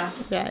 Yeah.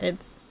 Yeah,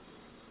 it's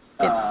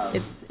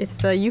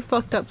the you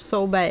fucked up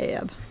so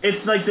bad.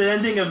 It's like the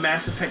ending of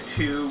Mass Effect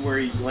 2 where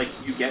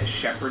you get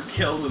Shepard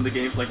killed and the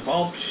game's like,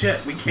 well,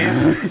 shit, we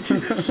can't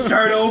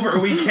start over.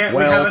 We can't.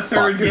 Well, we have a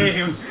third fuck.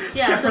 game.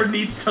 Yeah, it's Shepard like-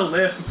 needs to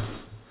live.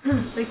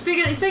 Like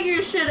figure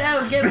your shit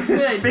out, get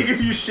good. Figure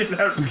your shit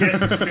out and get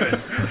good.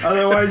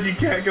 Otherwise, you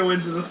can't go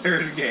into the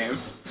third game.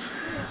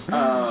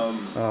 Kind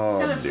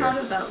Oh of proud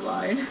dear. of that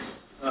line.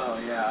 Oh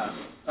yeah.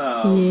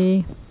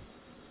 Yeah.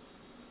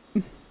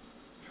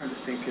 Trying to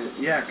think of,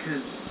 yeah,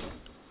 because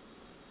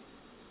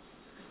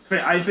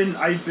I've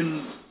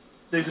been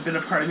there's been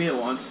a part of me that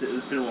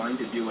has been wanting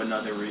to do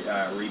another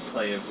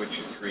replay of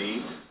Witcher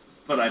 3,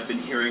 but I've been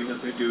hearing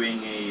that they're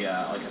doing a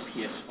like a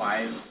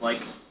PS5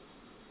 like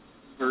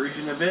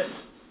version of it.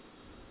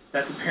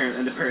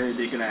 Apparently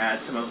they're gonna add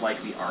some of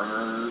like the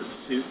armor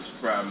suits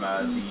from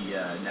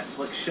the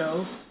Netflix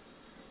show,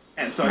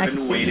 and so I I've can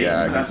been see waiting that.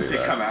 Yeah, I for can that see to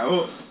that. come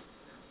out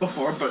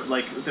before. But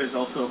like, there's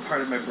also a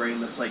part of my brain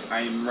that's like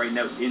I'm right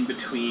now in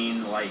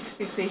between like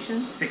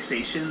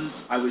fixations.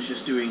 I was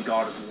just doing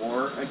God of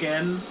War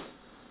again,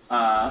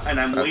 and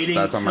I'm waiting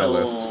that's on my till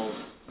list.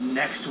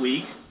 next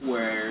week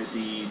where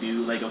the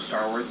new Lego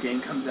Star Wars game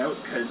comes out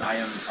because I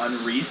am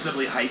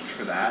unreasonably hyped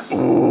for that.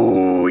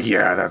 Oh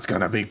yeah, that's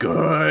gonna be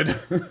good.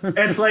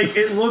 It's like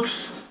it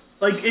looks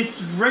like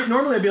it's right.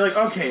 Normally I'd be like,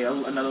 okay,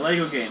 another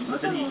Lego game,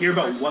 but then you hear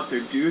about what they're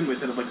doing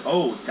with it. I'm like,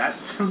 oh, that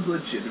sounds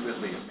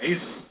legitimately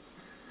amazing.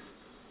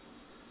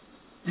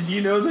 Did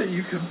you know that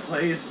you can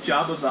play as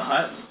Jabba the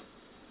Hutt?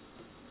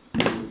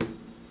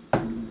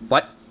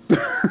 What?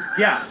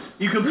 Yeah,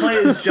 you can play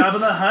as Jabba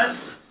the Hutt.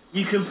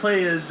 You can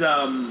play as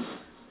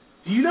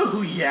do you know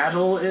who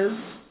Yaddle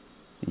is?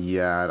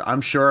 Yeah,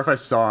 I'm sure if I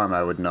saw him,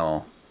 I would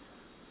know.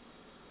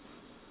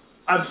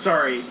 I'm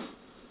sorry.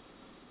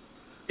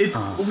 It's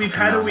we've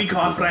had a I'll week have to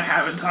off, but Google. I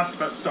haven't talked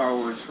about Star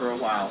Wars for a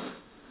while,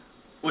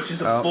 which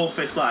is a Oh.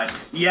 full-faced lie. It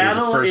was the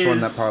Yaddle first is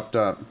one that popped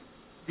up.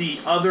 the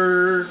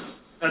other,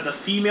 the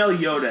female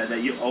Yoda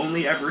that you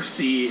only ever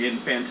see in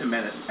Phantom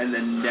Menace and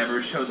then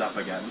never shows up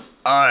again.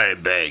 I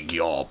beg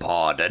your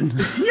pardon.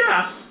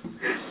 Yeah!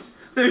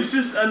 There's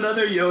just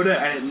another Yoda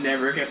and it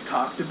never gets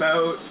talked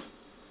about.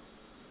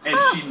 And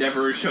she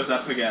never shows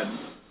up again.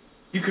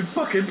 You could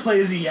fucking play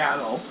as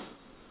Yaddle.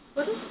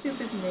 What a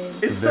stupid name.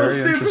 It's Very so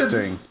stupid.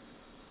 interesting.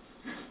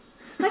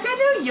 Like,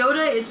 I know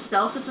Yoda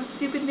itself is a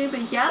stupid name, but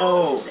Yaddle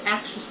Oh. is just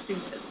extra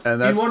stupid. And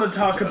You that's want to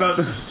talk about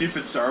some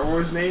stupid Star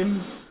Wars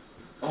names?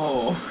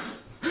 Oh.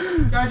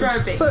 Jar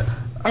Jar Binks. But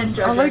And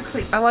Jar I Jar like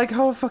Cleek. I like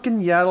how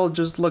fucking Yaddle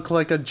just looked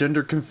like a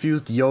gender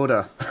confused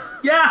Yoda.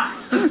 Yeah!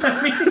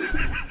 I mean,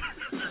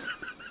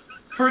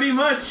 pretty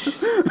much.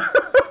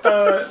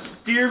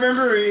 Do you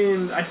remember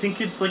in, I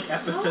think it's like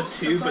episode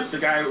 2, but the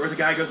guy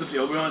goes up to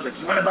Obi-Wan and is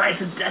like, you want to buy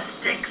some death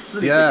sticks?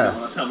 And he's Yeah. like,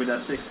 no, let's help me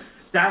death sticks.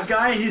 That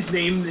guy, his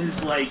name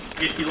is like,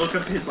 if you look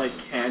up his like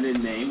canon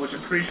name, which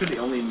I'm pretty sure they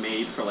only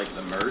made for like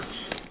the merch.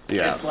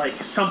 Yeah. It's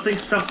like something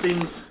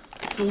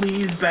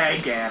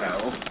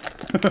Sleazebagano.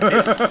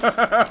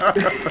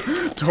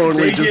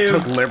 Totally They just give-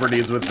 took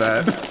liberties with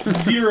that.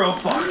 0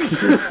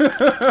 fucks.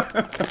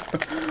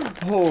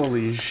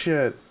 Holy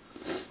shit.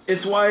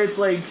 It's why it's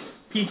like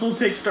people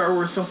take Star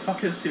Wars so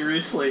fucking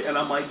seriously, and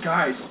I'm like,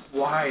 guys,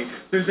 why?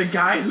 There's a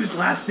guy whose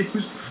last name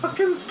is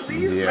fucking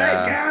Sleaze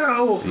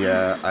Magano.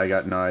 Yeah, I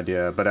got no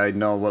idea, but I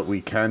know what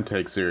we can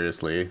take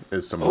seriously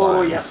is some Oh,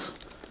 lines. yes.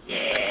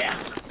 Yeah.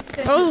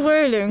 I was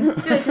waiting.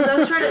 Good, because I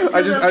was trying to.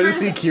 I just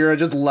see Kira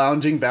just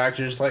lounging back,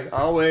 just like,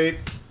 I'll wait.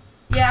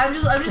 Yeah, I'm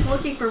just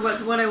looking for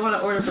what I want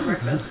to order for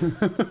breakfast.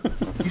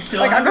 You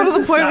still Like, I got to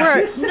the point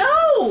where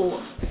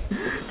No.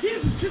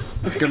 Jesus, just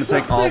It's gonna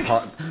take all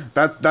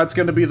that's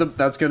gonna be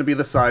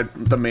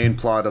the main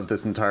plot of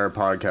this entire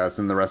podcast,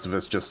 and the rest of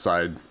it's just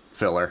side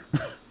filler.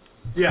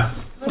 Yeah.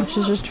 Which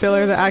is just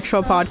filler. The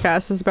actual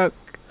podcast is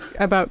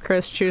about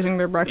Chris choosing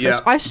their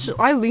breakfast. Yeah.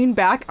 I leaned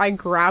back, I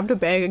grabbed a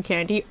bag of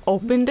candy,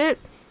 opened it,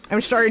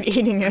 and started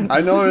eating it.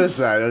 I noticed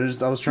that.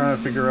 I was trying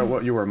to figure out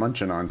what you were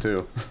munching on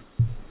too.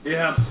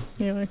 Yeah.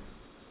 Anyway,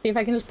 see if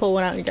I can just pull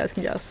one out and you guys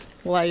can guess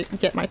while I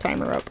get my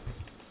timer up.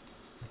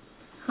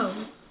 Oh,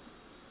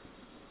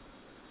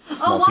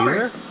 Malteser?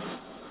 Whoppers.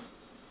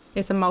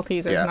 It's a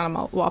Malteser, Yeah. not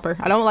a Whopper.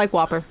 I don't like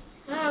Whopper.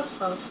 Yeah,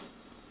 close.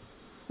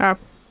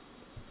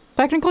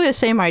 Technically the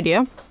same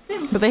idea,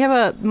 but they have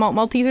a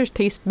Maltesers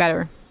taste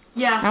better. I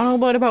Yeah, don't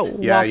know about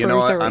Yeah, Whoppers you know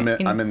what? or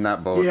I'm in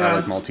that boat. Yeah. I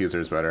like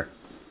Maltesers better.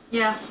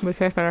 yeah. which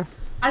tastes better.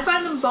 I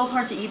find them both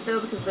hard to eat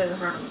though because they're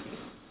hard to eat.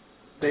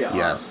 They are.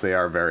 Yes, they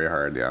are very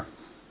hard. Yeah.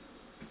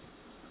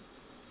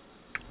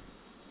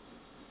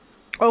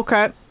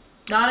 Okay,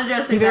 Not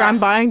addressing either that. I'm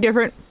buying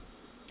different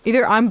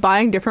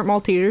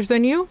Maltesers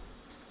than you,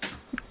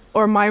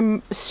 or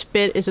my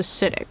spit is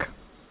acidic.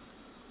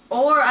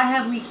 Or I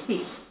have weak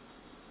teeth,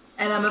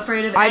 and I'm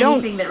afraid of I don't-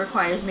 anything that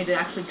requires me to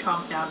actually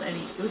chomp down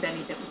with any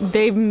difficulty.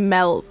 They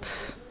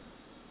melt.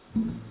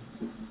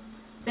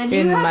 Then you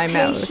in have my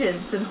mouth.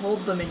 patience and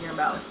hold them in your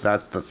mouth.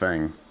 That's the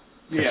thing.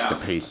 It's Yeah. the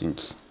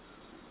patience.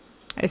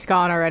 It's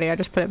gone already. I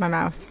just put it in my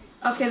mouth.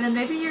 Okay, then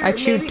maybe you're. I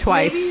chewed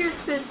twice.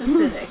 Maybe your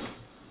spit's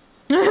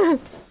acidic.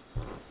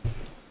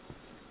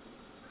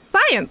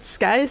 Science,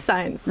 guys,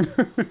 science.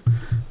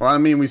 Well, I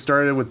mean, we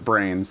started with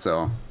brains,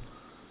 so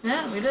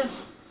Yeah, we did.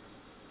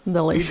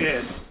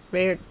 Delicious.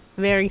 Very,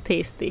 very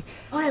tasty.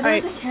 Oh yeah, there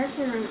was a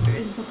character in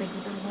something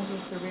that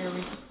was the rare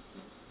reason.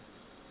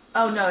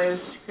 Oh no, it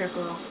was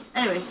Critical Role.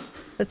 Anyways,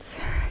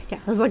 I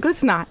was like,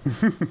 let's not.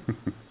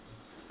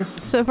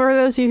 So for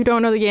those of you who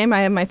don't know the game, I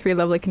have my 3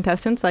 lovely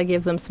contestants. I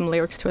give them some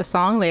lyrics to a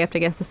song. They have to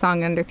guess the song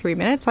in under 3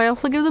 minutes. I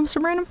also give them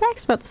some random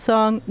facts about the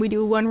song. We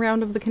do 1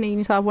 round of the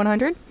Canadian Top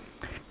 100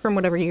 from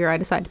whatever year I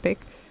decide to pick.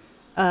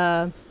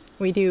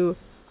 We do.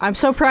 I'm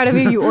so proud of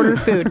you. You ordered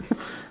food.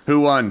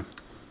 who won?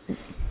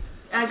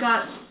 I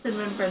got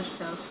cinnamon French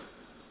toast.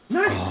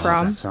 Nice.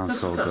 From? That sounds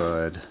so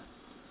good.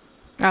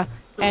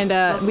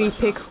 And we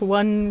pick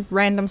 1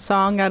 random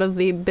song out of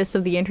the abyss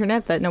of the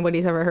internet that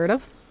nobody's ever heard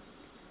of.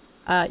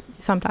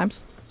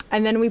 Sometimes.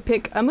 And then we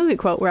pick a movie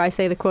quote where I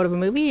say the quote of a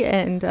movie,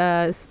 and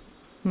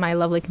my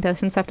lovely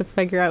contestants have to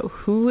figure out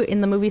who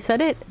in the movie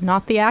said it,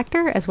 not the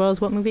actor, as well as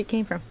what movie it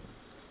came from.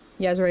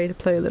 You guys ready to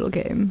play a little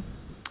game?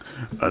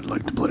 I'd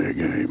like to play a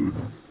game.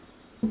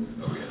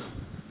 Oh,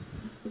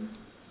 yes.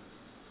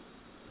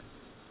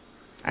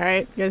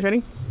 Alright, you guys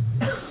ready?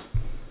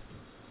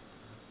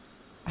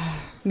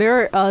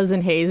 There are uhs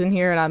and heys in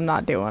here, and I'm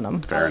not doing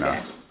them. Fair Okay.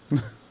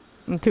 enough.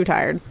 I'm too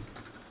tired.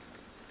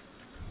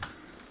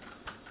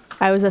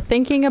 I was a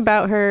thinking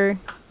about her,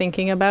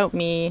 thinking about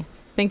me,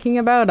 thinking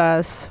about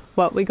us,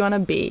 what we gonna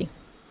be.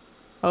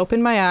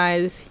 Open my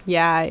eyes,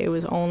 yeah, it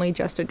was only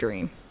just a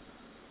dream.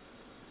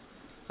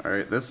 All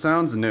right, this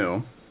sounds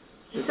new.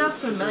 It sounds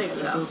familiar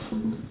though.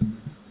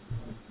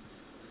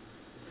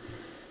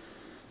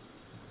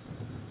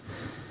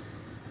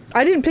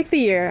 I didn't pick the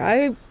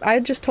year. I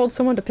just told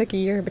someone to pick a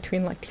year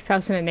between like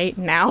 2008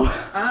 and now.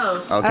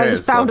 Oh. I Okay,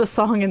 just found so a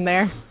song in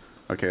there.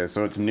 okay,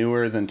 so it's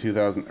newer than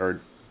 2000,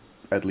 or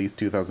at least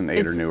 2008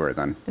 It's- or newer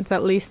then. It's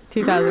at least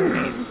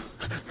 2008.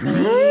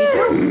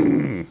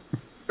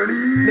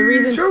 The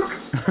reason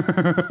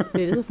it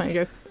is a funny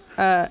joke.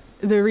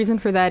 The reason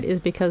for that is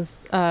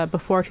because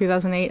before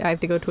 2008, I have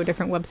to go to a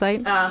different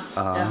website. Yeah.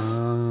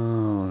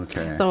 Oh,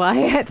 okay. So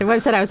the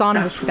website I was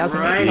on was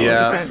 2008. Right.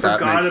 Yeah, 100%. that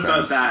Forgot makes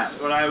about sense. that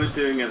when I was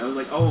doing it. I was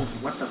like, oh,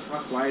 what the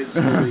fuck? Why is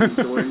this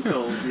going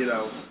till,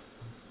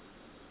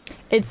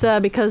 It's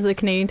because the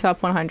Canadian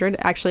Top 100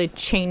 actually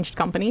changed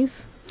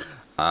companies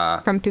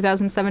from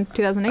 2007 to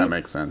 2008. That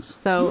makes sense.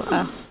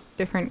 So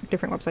different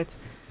websites.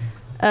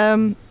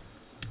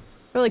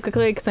 Really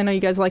quickly, because I know you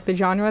guys like the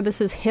genre.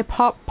 This is hip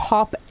hop,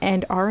 pop,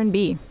 and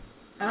R&B.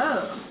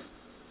 Oh.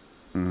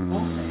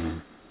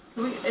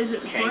 Is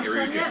it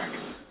Kangaroo Force yet?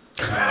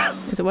 Jack.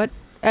 Is it what?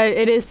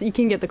 It is. You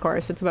can get the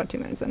chorus. It's about 2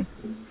 minutes in.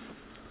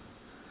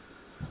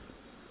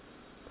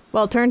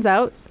 Well, it turns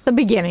out the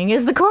beginning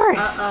is the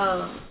chorus.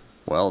 Uh-oh.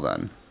 Well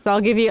then. So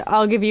I'll give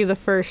you the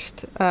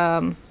first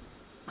Verse?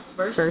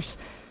 verse.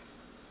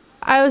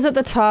 I was at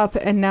the top,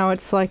 and now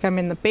it's like I'm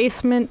in the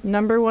basement,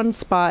 #1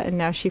 spot, and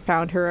now she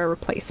found her a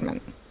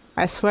replacement.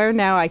 I swear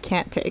now I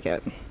can't take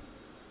it.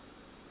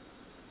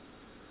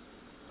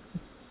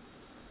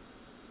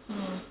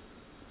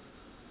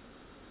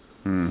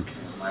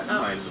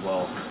 Might as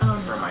well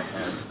Oh, for no. my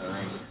head,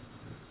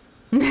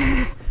 I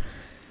think.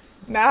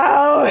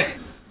 No.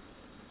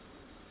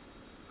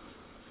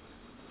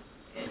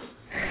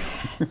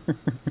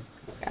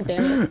 God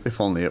damn it.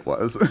 If only it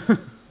was.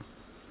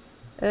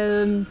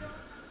 This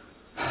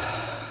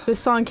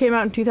song came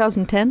out in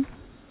 2010.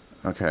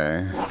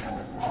 Okay.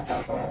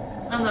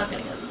 I'm not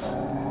gonna get this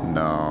one.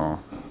 No.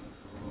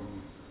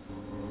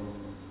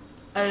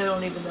 I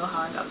don't even know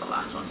how I got the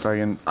last one.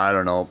 Fucking, I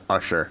don't know.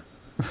 Usher.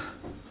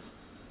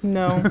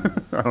 No.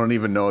 I don't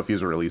even know if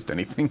he's released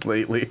anything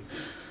lately.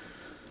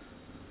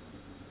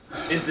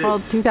 Is it? Well,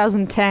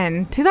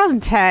 2010.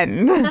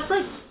 2010. That's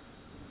like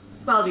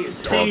 12 years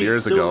ago. 12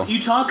 years ago.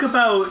 You talk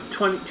about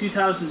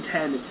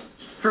 2010.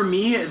 For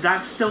me,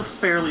 that's still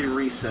fairly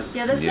recent.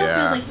 Yeah, that still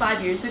Yeah. feels like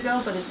 5 years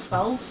ago, but it's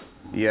 12.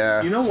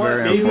 Yeah. You know it's what?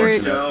 very Maybe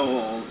unfortunate.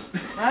 don't.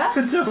 Huh?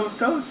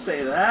 don't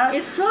say that.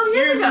 It's 12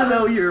 years Even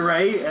though ago. you're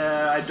right,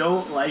 I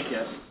don't like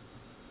it.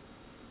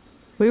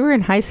 We were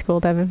in high school,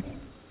 Devin.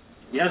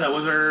 Yeah, that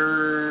was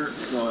our.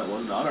 No, it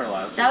was not our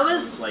last. That one.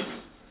 was- It was like.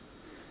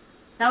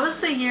 That was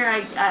the year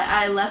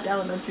I left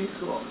elementary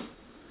school.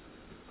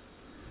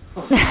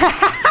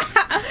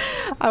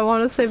 I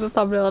want to say the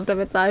thumbnail of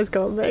Devin's eyes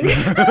going big. You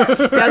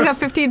guys got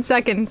 15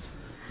 seconds.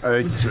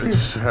 But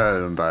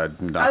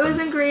nothing. I was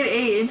in grade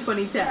 8 in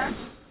 2010.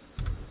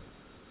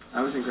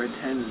 I was in grade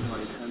 10 in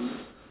 2010.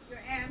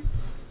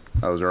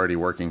 I was already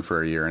working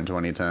for a year in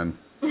 2010.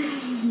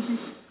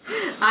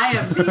 I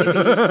am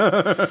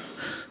baby.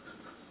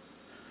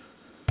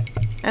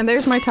 And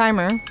there's my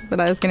timer that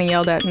I was getting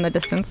yelled at in the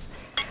distance.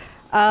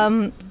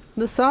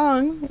 The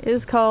song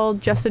is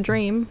called Just a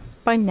Dream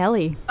by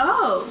Nelly.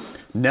 Oh.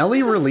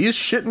 Nelly released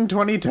shit in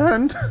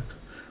 2010?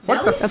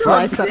 What the Nelly That's what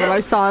I fuck? said when I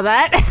saw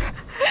that.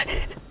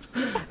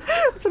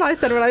 That's what I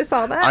said when I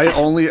saw that. I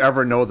only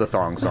ever know the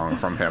thong song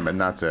from him, and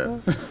that's it.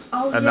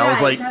 Oh, And yeah, that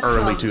was like that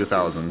early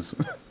song. 2000s.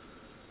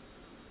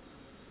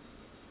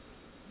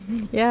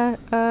 Yeah,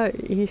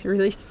 he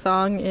released a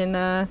song in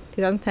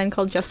 2010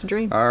 called Just a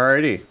Dream.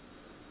 Alrighty.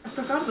 I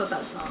forgot about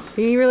that song.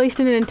 He released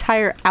an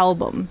entire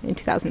album in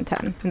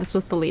 2010, and this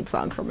was the lead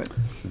song from it.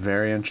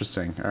 Very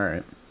interesting.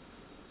 Alright.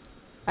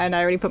 And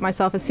I already put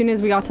myself, as soon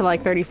as we got to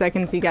like 30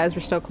 seconds, you guys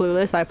were still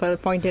clueless. I put a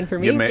point in for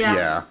me. Yeah.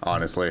 Yeah,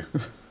 honestly.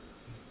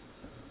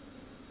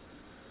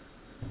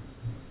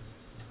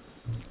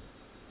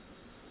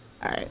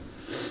 Alright.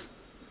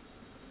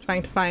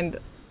 Trying to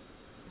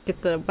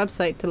get the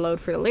website to load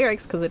for the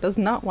lyrics because it does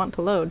not want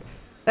to load.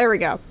 There we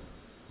go.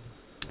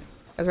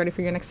 Guys ready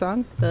for your next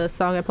song? The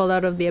song I pulled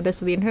out of the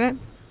abyss of the internet?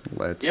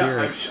 Let's hear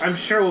Yeah, it. I'm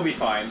sure we'll be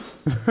fine.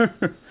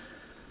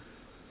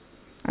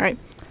 Alright.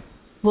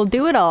 We'll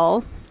do it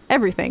all,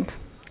 everything,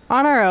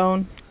 on our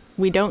own.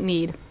 We don't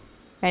need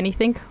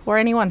anything or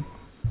anyone.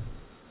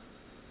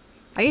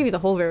 I gave you the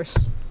whole verse.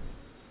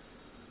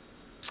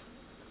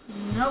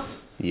 Nope.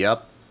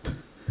 Yep.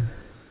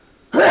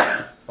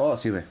 Oh,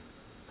 excuse me.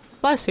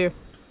 Bless you.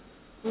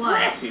 What?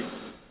 Bless you.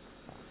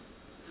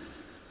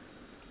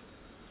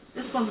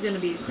 This one's gonna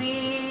be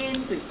clean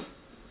sweep.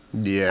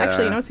 Yeah.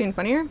 Actually, you know what's even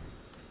funnier?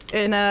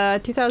 In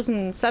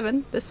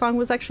 2007, this song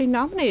was actually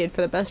nominated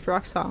for the Best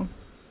Rock Song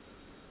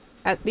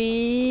at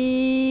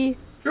the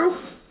True.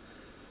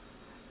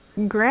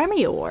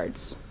 Grammy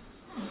Awards.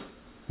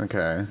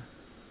 Okay.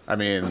 I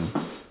mean,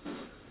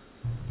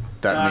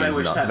 that God, I means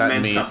wish no- that that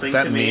meant means something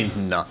that to me. means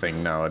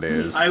nothing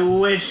nowadays. I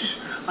wish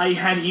I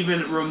had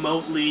even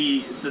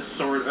remotely the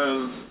sort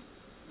of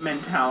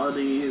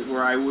mentality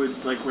where I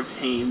would like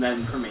retain that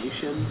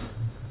information.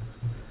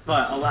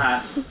 But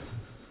alas,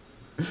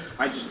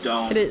 I just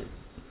don't. It is,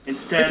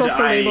 Instead, it's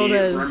also I labeled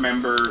as-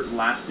 remember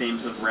last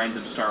names of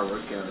random Star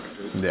Wars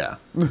characters. Yeah.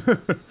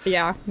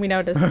 yeah, we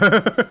noticed.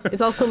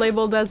 It's also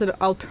labeled as an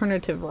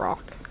alternative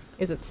rock,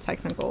 is its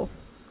technical.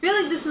 I feel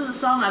like this is a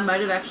song I might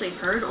have actually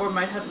heard or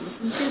might have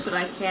listened to, but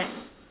I can't.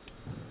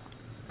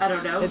 I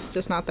don't know. It's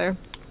just not there.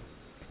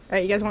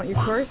 Alright, you guys want your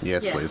chorus?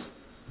 Yes, Yeah. please.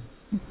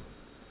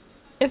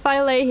 If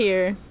I lay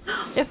here,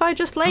 if I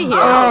just lay here.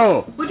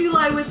 Oh! Would you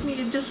lie with me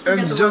and just forget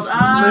And the just world?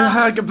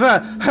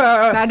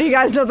 Ah! Now do you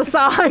guys know the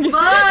song?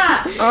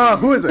 Ah!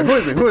 Who is it? Who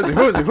is it? Who is it?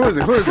 Who is it? Who is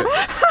it? Who is it?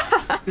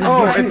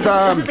 Oh, it's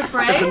Is it the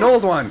Fray? it's an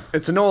old one.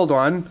 It's an old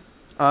one.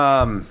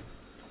 Oldie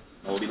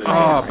but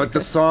Oh, but the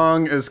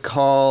song is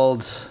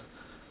called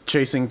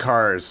Chasing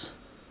Cars.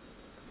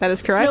 That is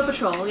Snow correct.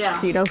 Patrol,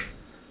 yeah. Tito.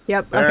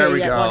 Yep, There okay, we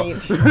yeah, go. one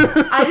each.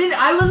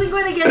 I wasn't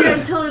going to get there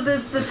until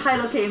the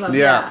title came up.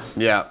 Yeah,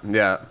 yeah,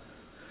 yeah.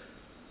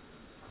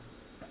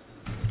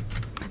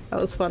 That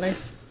was funny.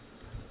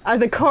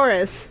 The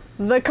chorus.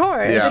 The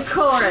chorus. Yeah. The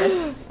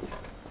chorus.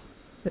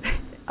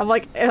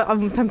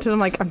 I'm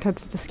tempted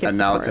to skip And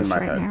the now it's in chorus my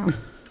right head. now.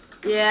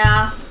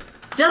 Yeah.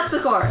 Just the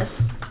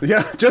chorus.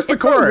 Yeah, just the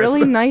It's chorus. a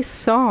really nice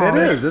song. It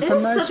is. It's It a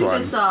is nice such a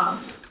one. good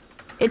song.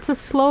 It's a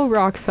slow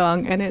rock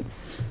song, and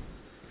it's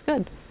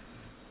good.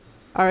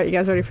 All right, you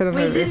guys ready for the We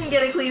movie? didn't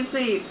get a clean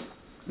sweep.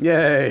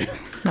 Yay.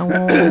 No.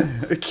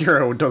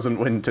 Kiro doesn't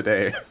win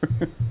today.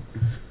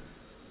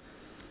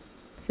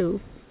 Who?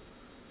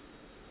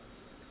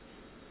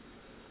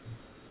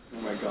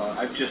 Oh my god,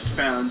 I've just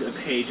found a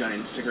page on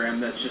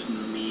Instagram that's just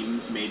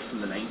memes made from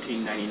the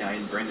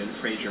 1999 Brendan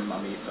Fraser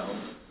Mummy film.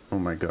 Oh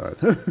my god.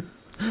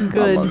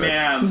 Good. love it.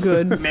 Man,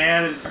 Good.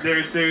 man,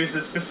 there's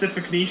a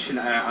specific niche, and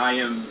I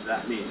am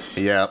that niche.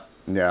 Yeah,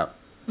 yeah.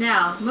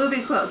 Now,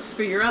 movie quotes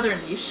for your other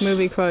niche.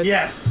 Movie quotes.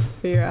 Yes,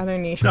 For your other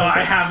niche. so I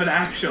movies. have an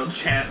actual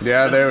chance.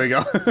 Yeah, of there we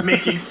go.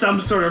 making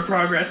some sort of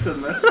progress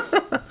in this.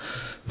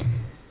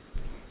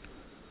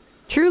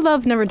 True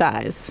love never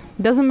dies.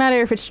 Doesn't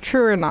matter if it's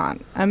true or not.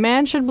 A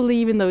man should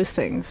believe in those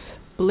things.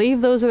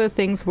 Believe those are the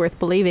things worth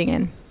believing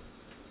in.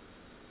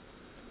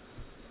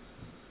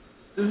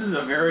 This is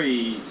a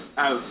very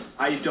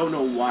I don't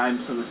know why I'm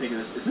suddenly thinking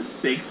this. Is this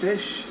Big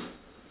Fish?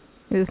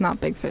 It is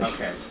not Big Fish.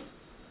 Okay.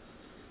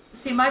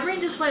 See, my brain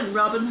just went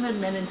Robin Hood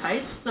Men in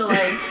Tights, so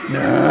like,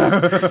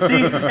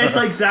 See, it's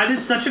like that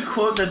is such a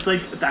quote that's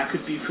like that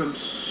could be from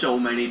so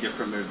many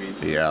different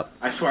movies. Yeah.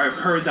 I swear I've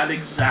heard that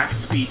exact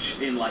speech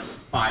in like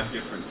 5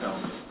 different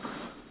films.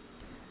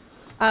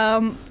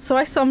 So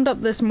I summed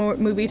up this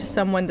movie to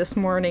someone this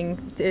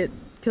morning. It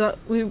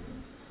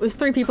was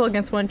 3 people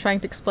against 1 trying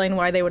to explain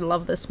why they would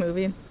love this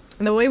movie.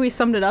 And the way we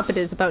summed it up, it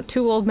is about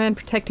 2 old men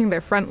protecting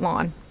their front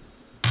lawn.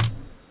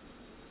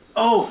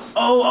 Oh!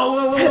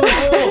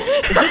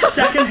 Is this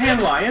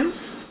Secondhand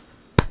Lions?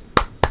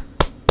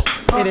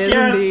 It is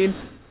yes. indeed.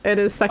 It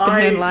is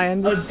Secondhand I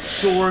Lions.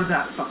 adore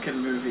that fucking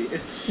movie.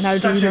 It's Now do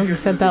such you know a who good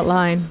said movie. that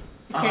line?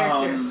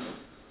 Um,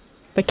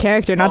 The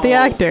character, not the Oh.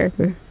 actor.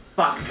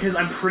 fuck, because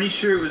I'm pretty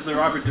sure it was the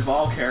Robert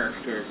Duvall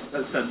character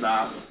that said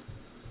that.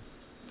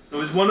 It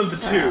was one of the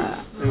 2.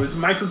 It was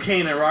Michael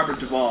Caine and Robert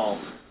Duvall,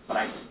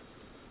 but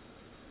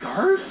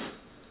Garth?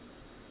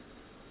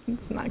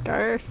 It's not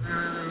Garth.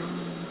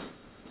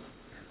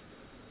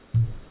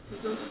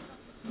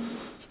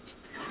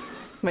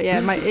 But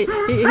yeah, he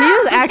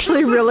is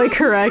actually really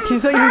correct.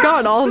 He's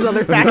got all his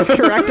other facts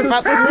correct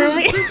about this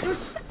movie.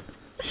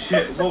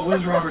 Shit, what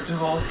was Robert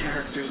Duvall's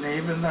character's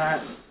name in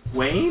that?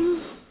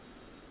 Wayne?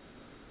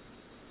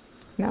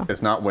 No.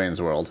 It's not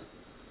Wayne's World.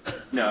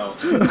 No.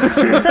 Could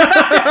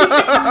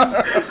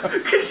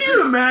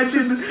you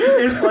imagine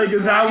if like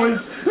that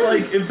was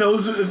like if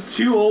those if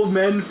 2 old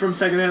men from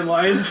Secondhand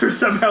Lions were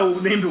somehow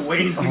named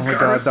Wayne Oh and my Garth?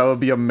 god, that would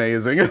be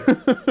amazing.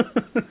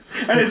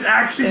 And it's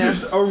actually Yeah.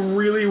 just a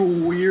really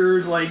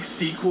weird like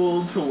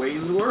sequel to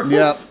Wayne's World.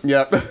 Yep,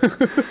 yep.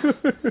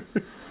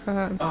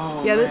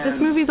 Oh, Yeah, man. this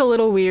movie's a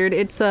little weird.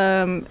 It's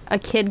a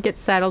kid gets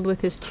saddled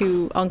with his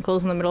 2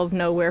 uncles in the middle of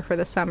nowhere for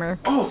the summer.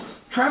 Oh,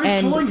 Travis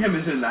And- Fullingham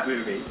is in that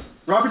movie.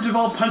 Robert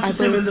Duvall punches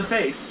him in the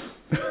face.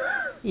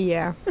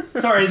 Yeah.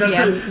 Sorry, that's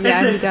Yeah,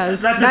 a he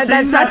does. That's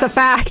That's a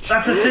fact.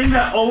 That's a thing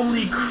that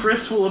only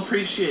Chris will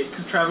appreciate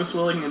because Travis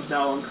Willingham's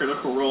now on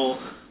Critical Role.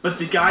 But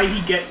the guy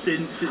he gets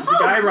into, the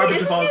guy Robert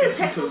isn't Duvall he a gets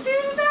Texas into,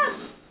 dude in that?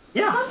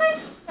 yeah, Something? I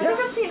think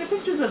Yeah. I've seen the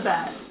pictures of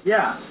that.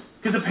 yeah.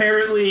 Because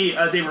apparently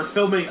they were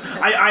filming.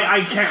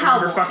 I can't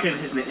remember Cowboy. fucking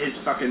his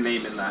fucking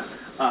name in that.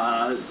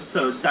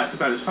 So that's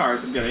about as far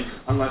as I'm getting.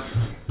 Unless,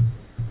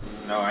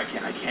 no, I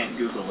can't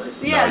Google it.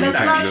 Yeah, No, you that's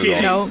can't not Google.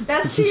 cheating. No.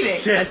 That's cheating.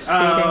 Shit. That's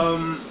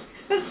cheating.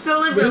 That's We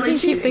deliberately can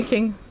cheating. keep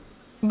thinking.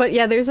 But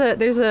yeah, there's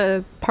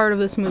a part of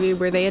this movie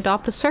where they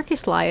adopt a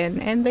circus lion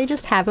and they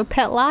just have a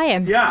pet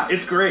lion. Yeah,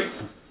 it's great.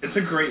 It's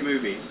a great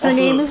movie. Her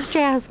name is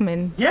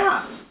Jasmine.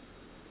 Yeah.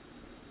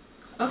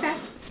 Okay.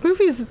 This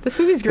movie's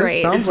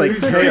great. sounds like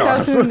It's a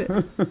chaos.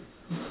 2000 It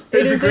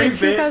There's a is a great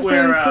bit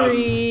where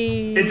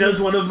 2003. it does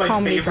one of my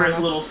comedy favorite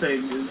drama. little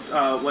things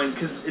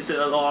because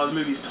a lot of the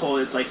movies told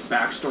it's like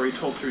backstory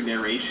told through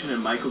narration,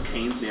 and Michael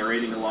Caine's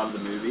narrating a lot of the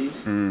movie.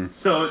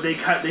 So they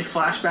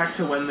flash back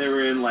to when they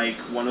were in like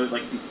one of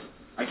like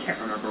I can't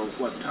remember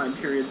what time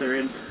period they're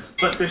in,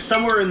 but they're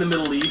somewhere in the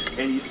Middle East,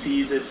 and you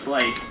see this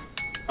like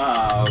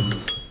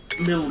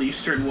Middle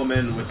Eastern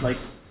woman with like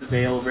the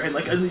veil over her head,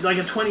 like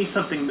a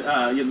 20-something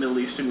Middle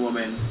Eastern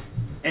woman.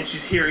 And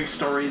she's hearing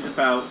stories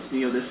about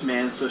this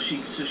man.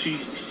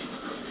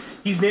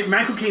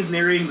 Michael Caine's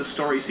narrating the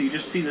story, so you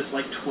just see this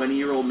like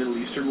 20-year-old Middle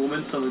Eastern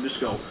woman suddenly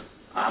just go,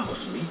 "I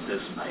must meet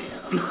this man."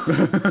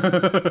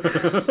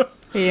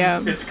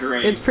 Yeah. It's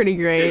great. It's pretty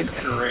great. It's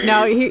great.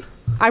 Now,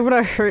 I would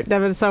have hurt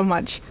Devin so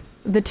much.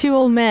 The 2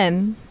 old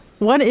men,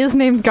 one is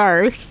named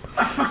Garth,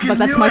 I fucking but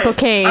that's knew Michael it.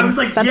 Caine. I was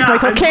like, That's yeah,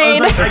 Michael I was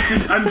Caine.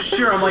 like, I'm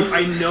sure. I'm like,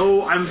 I know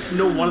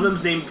one of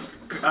them's named.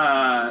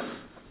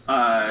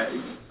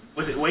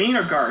 Was it Wayne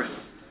or Garth?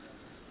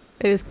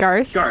 It is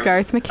Garth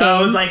Garth. McCain,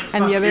 I was like,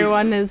 and the fuck, other is-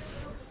 one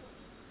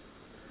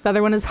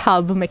is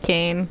Hub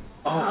McCain.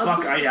 Oh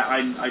fuck! I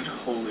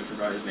totally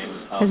forgot his name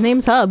was Hub. His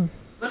name's Hub.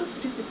 What a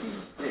stupid thing.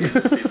 It's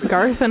a stupid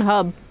Garth and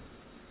Hub.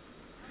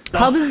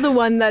 That's- Hub is the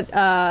one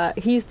that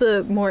he's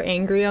the more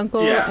angry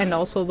uncle, Yeah. and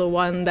also the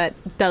one that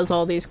does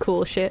all these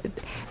cool shit.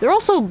 They're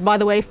also, by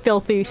the way,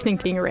 filthy,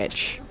 stinking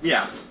rich.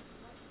 Yeah.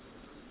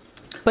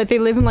 But they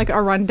live in like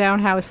a rundown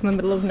house in the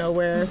middle of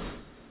nowhere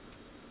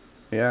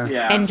Yeah.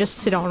 Yeah. and just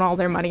sit on all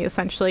their money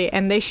essentially.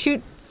 And they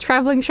shoot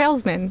traveling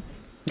salesmen.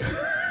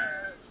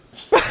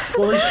 Well,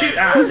 Well, they shoot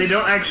at. They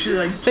don't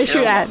actually like. They shoot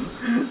kill at.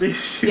 them. They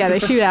shoot. Yeah, they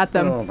shoot at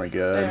them. Oh my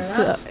god.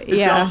 So, It's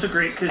yeah. also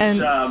great because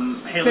And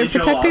Haley they're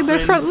Joel protecting their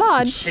Osment- front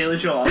lawn. Haley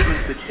Joel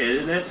Osment's the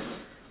kid in it,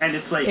 and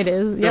it's like It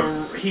is,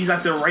 He's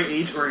at the right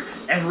age where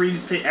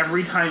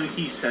every time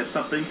he says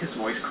something, his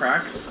voice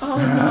cracks. Oh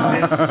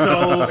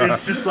no.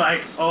 It's just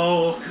like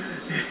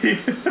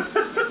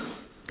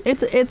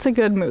It's a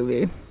good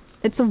movie.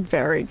 It's a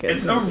very good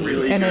it's movie. a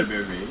really and good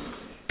it's movie.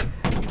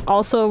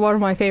 Also, one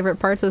of my favorite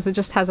parts is it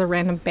just has a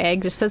random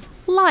bag just says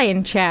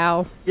Lion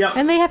Chow. Yep.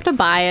 And they have to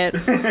buy it.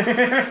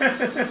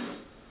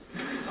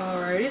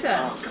 Alrighty then.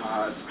 Oh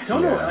god, I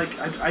don't know. Yeah. Like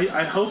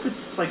I hope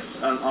it's like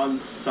on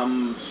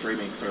some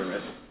streaming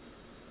service.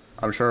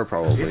 I'm sure it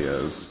probably It's-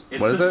 is.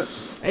 it's What a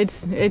is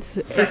it?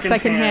 It's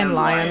Secondhand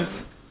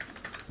Lions.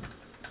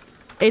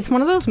 It's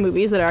one of those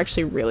movies that are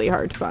actually really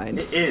hard to find.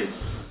 It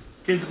is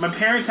because my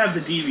parents have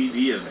the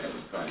DVD of it,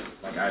 but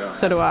like I don't.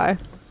 So do I.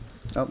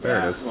 Oh, there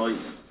it is. Well,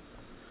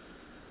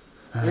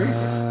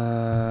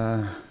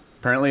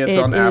 Apparently it's It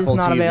on is Apple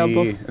not TV.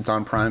 available. It's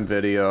on Prime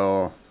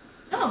Video.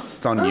 Oh.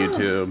 It's on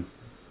YouTube.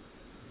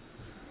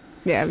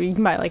 Yeah, you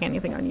can buy like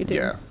anything on YouTube.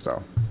 Yeah,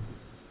 so.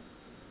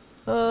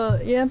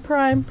 Yeah,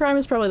 Prime. Prime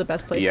is probably the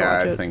best place to Yeah,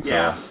 watch I it. think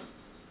yeah. so.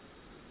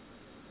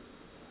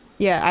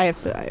 Yeah, I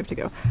have to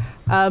go.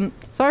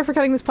 Sorry for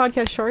cutting this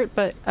podcast short,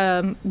 but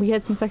we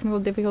had some technical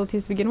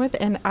difficulties to begin with,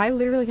 and I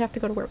literally have to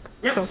go to work.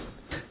 Yep. So,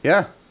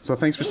 Yeah, so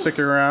thanks for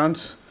sticking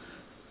around.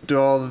 Do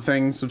all the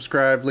things,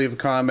 subscribe, leave a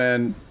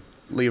comment,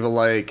 leave a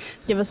like.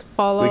 give us a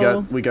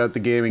follow. We got the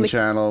gaming Like-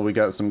 channel. We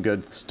got some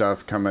good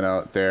stuff coming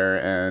out there,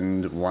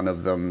 and one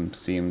of them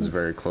seems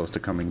very close to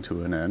coming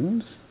to an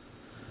end.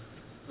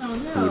 Oh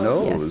no. Who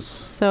knows? Yes.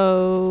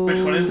 So Which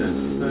one is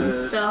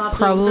it? They'll have to-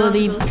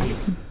 Probably- they'll have to go see.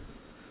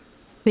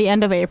 the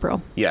end of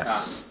April.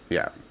 Yes.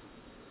 Yeah.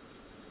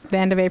 The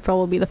end of April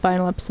will be the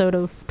final episode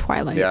of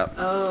Twilight. Yeah.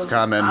 Oh. It's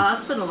coming.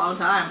 That's been a long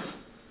time.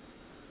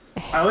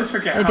 I always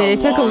forget It how did.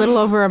 It took a long- little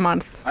over a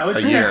month. I always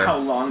A forget year. how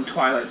long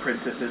Twilight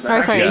Princess is. Oh,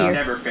 I've sorry, actually a year.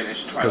 never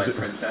finished Twilight Goes-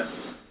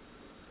 Princess.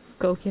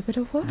 Go give it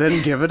a watch.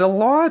 Then give it a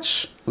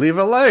watch. Leave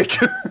a like.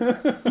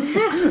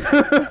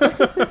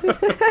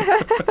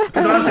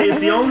 Because honestly, it's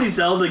the only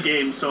Zelda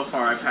game so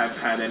far I've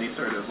had any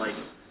sort of like.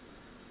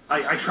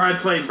 I tried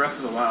playing Breath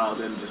of the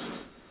Wild and just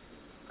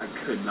I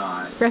could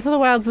not. Breath of the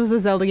Wild is the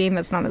Zelda game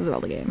that's not a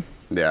Zelda game.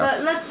 Yeah.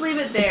 But let's leave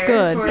it there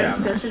good, for yeah.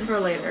 discussion for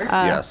later.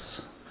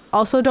 Yes.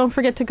 Also, don't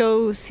forget to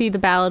go see The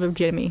Ballad of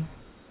Jimmy.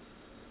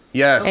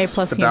 Yes. A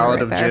plus the humor Ballad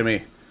right of there.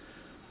 Jimmy.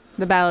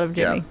 The Ballad of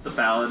Jimmy. Yeah. The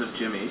Ballad of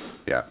Jimmy.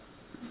 Yeah.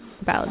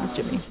 The Ballad of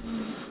Jimmy.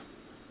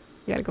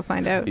 You gotta go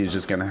find out. You're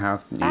just gonna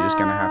have to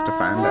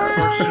find out.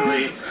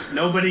 Unfortunately,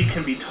 nobody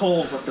can be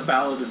told what the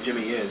Ballad of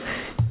Jimmy is.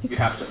 You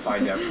have to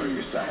find out for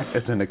yourself.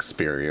 It's an You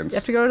experience.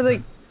 have to go to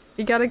the.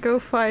 You gotta go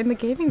find the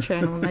gaming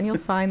channel, and then you'll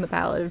find The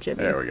Ballad of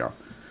Jimmy. There we go.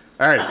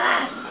 All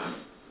right.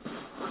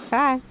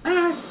 Bye.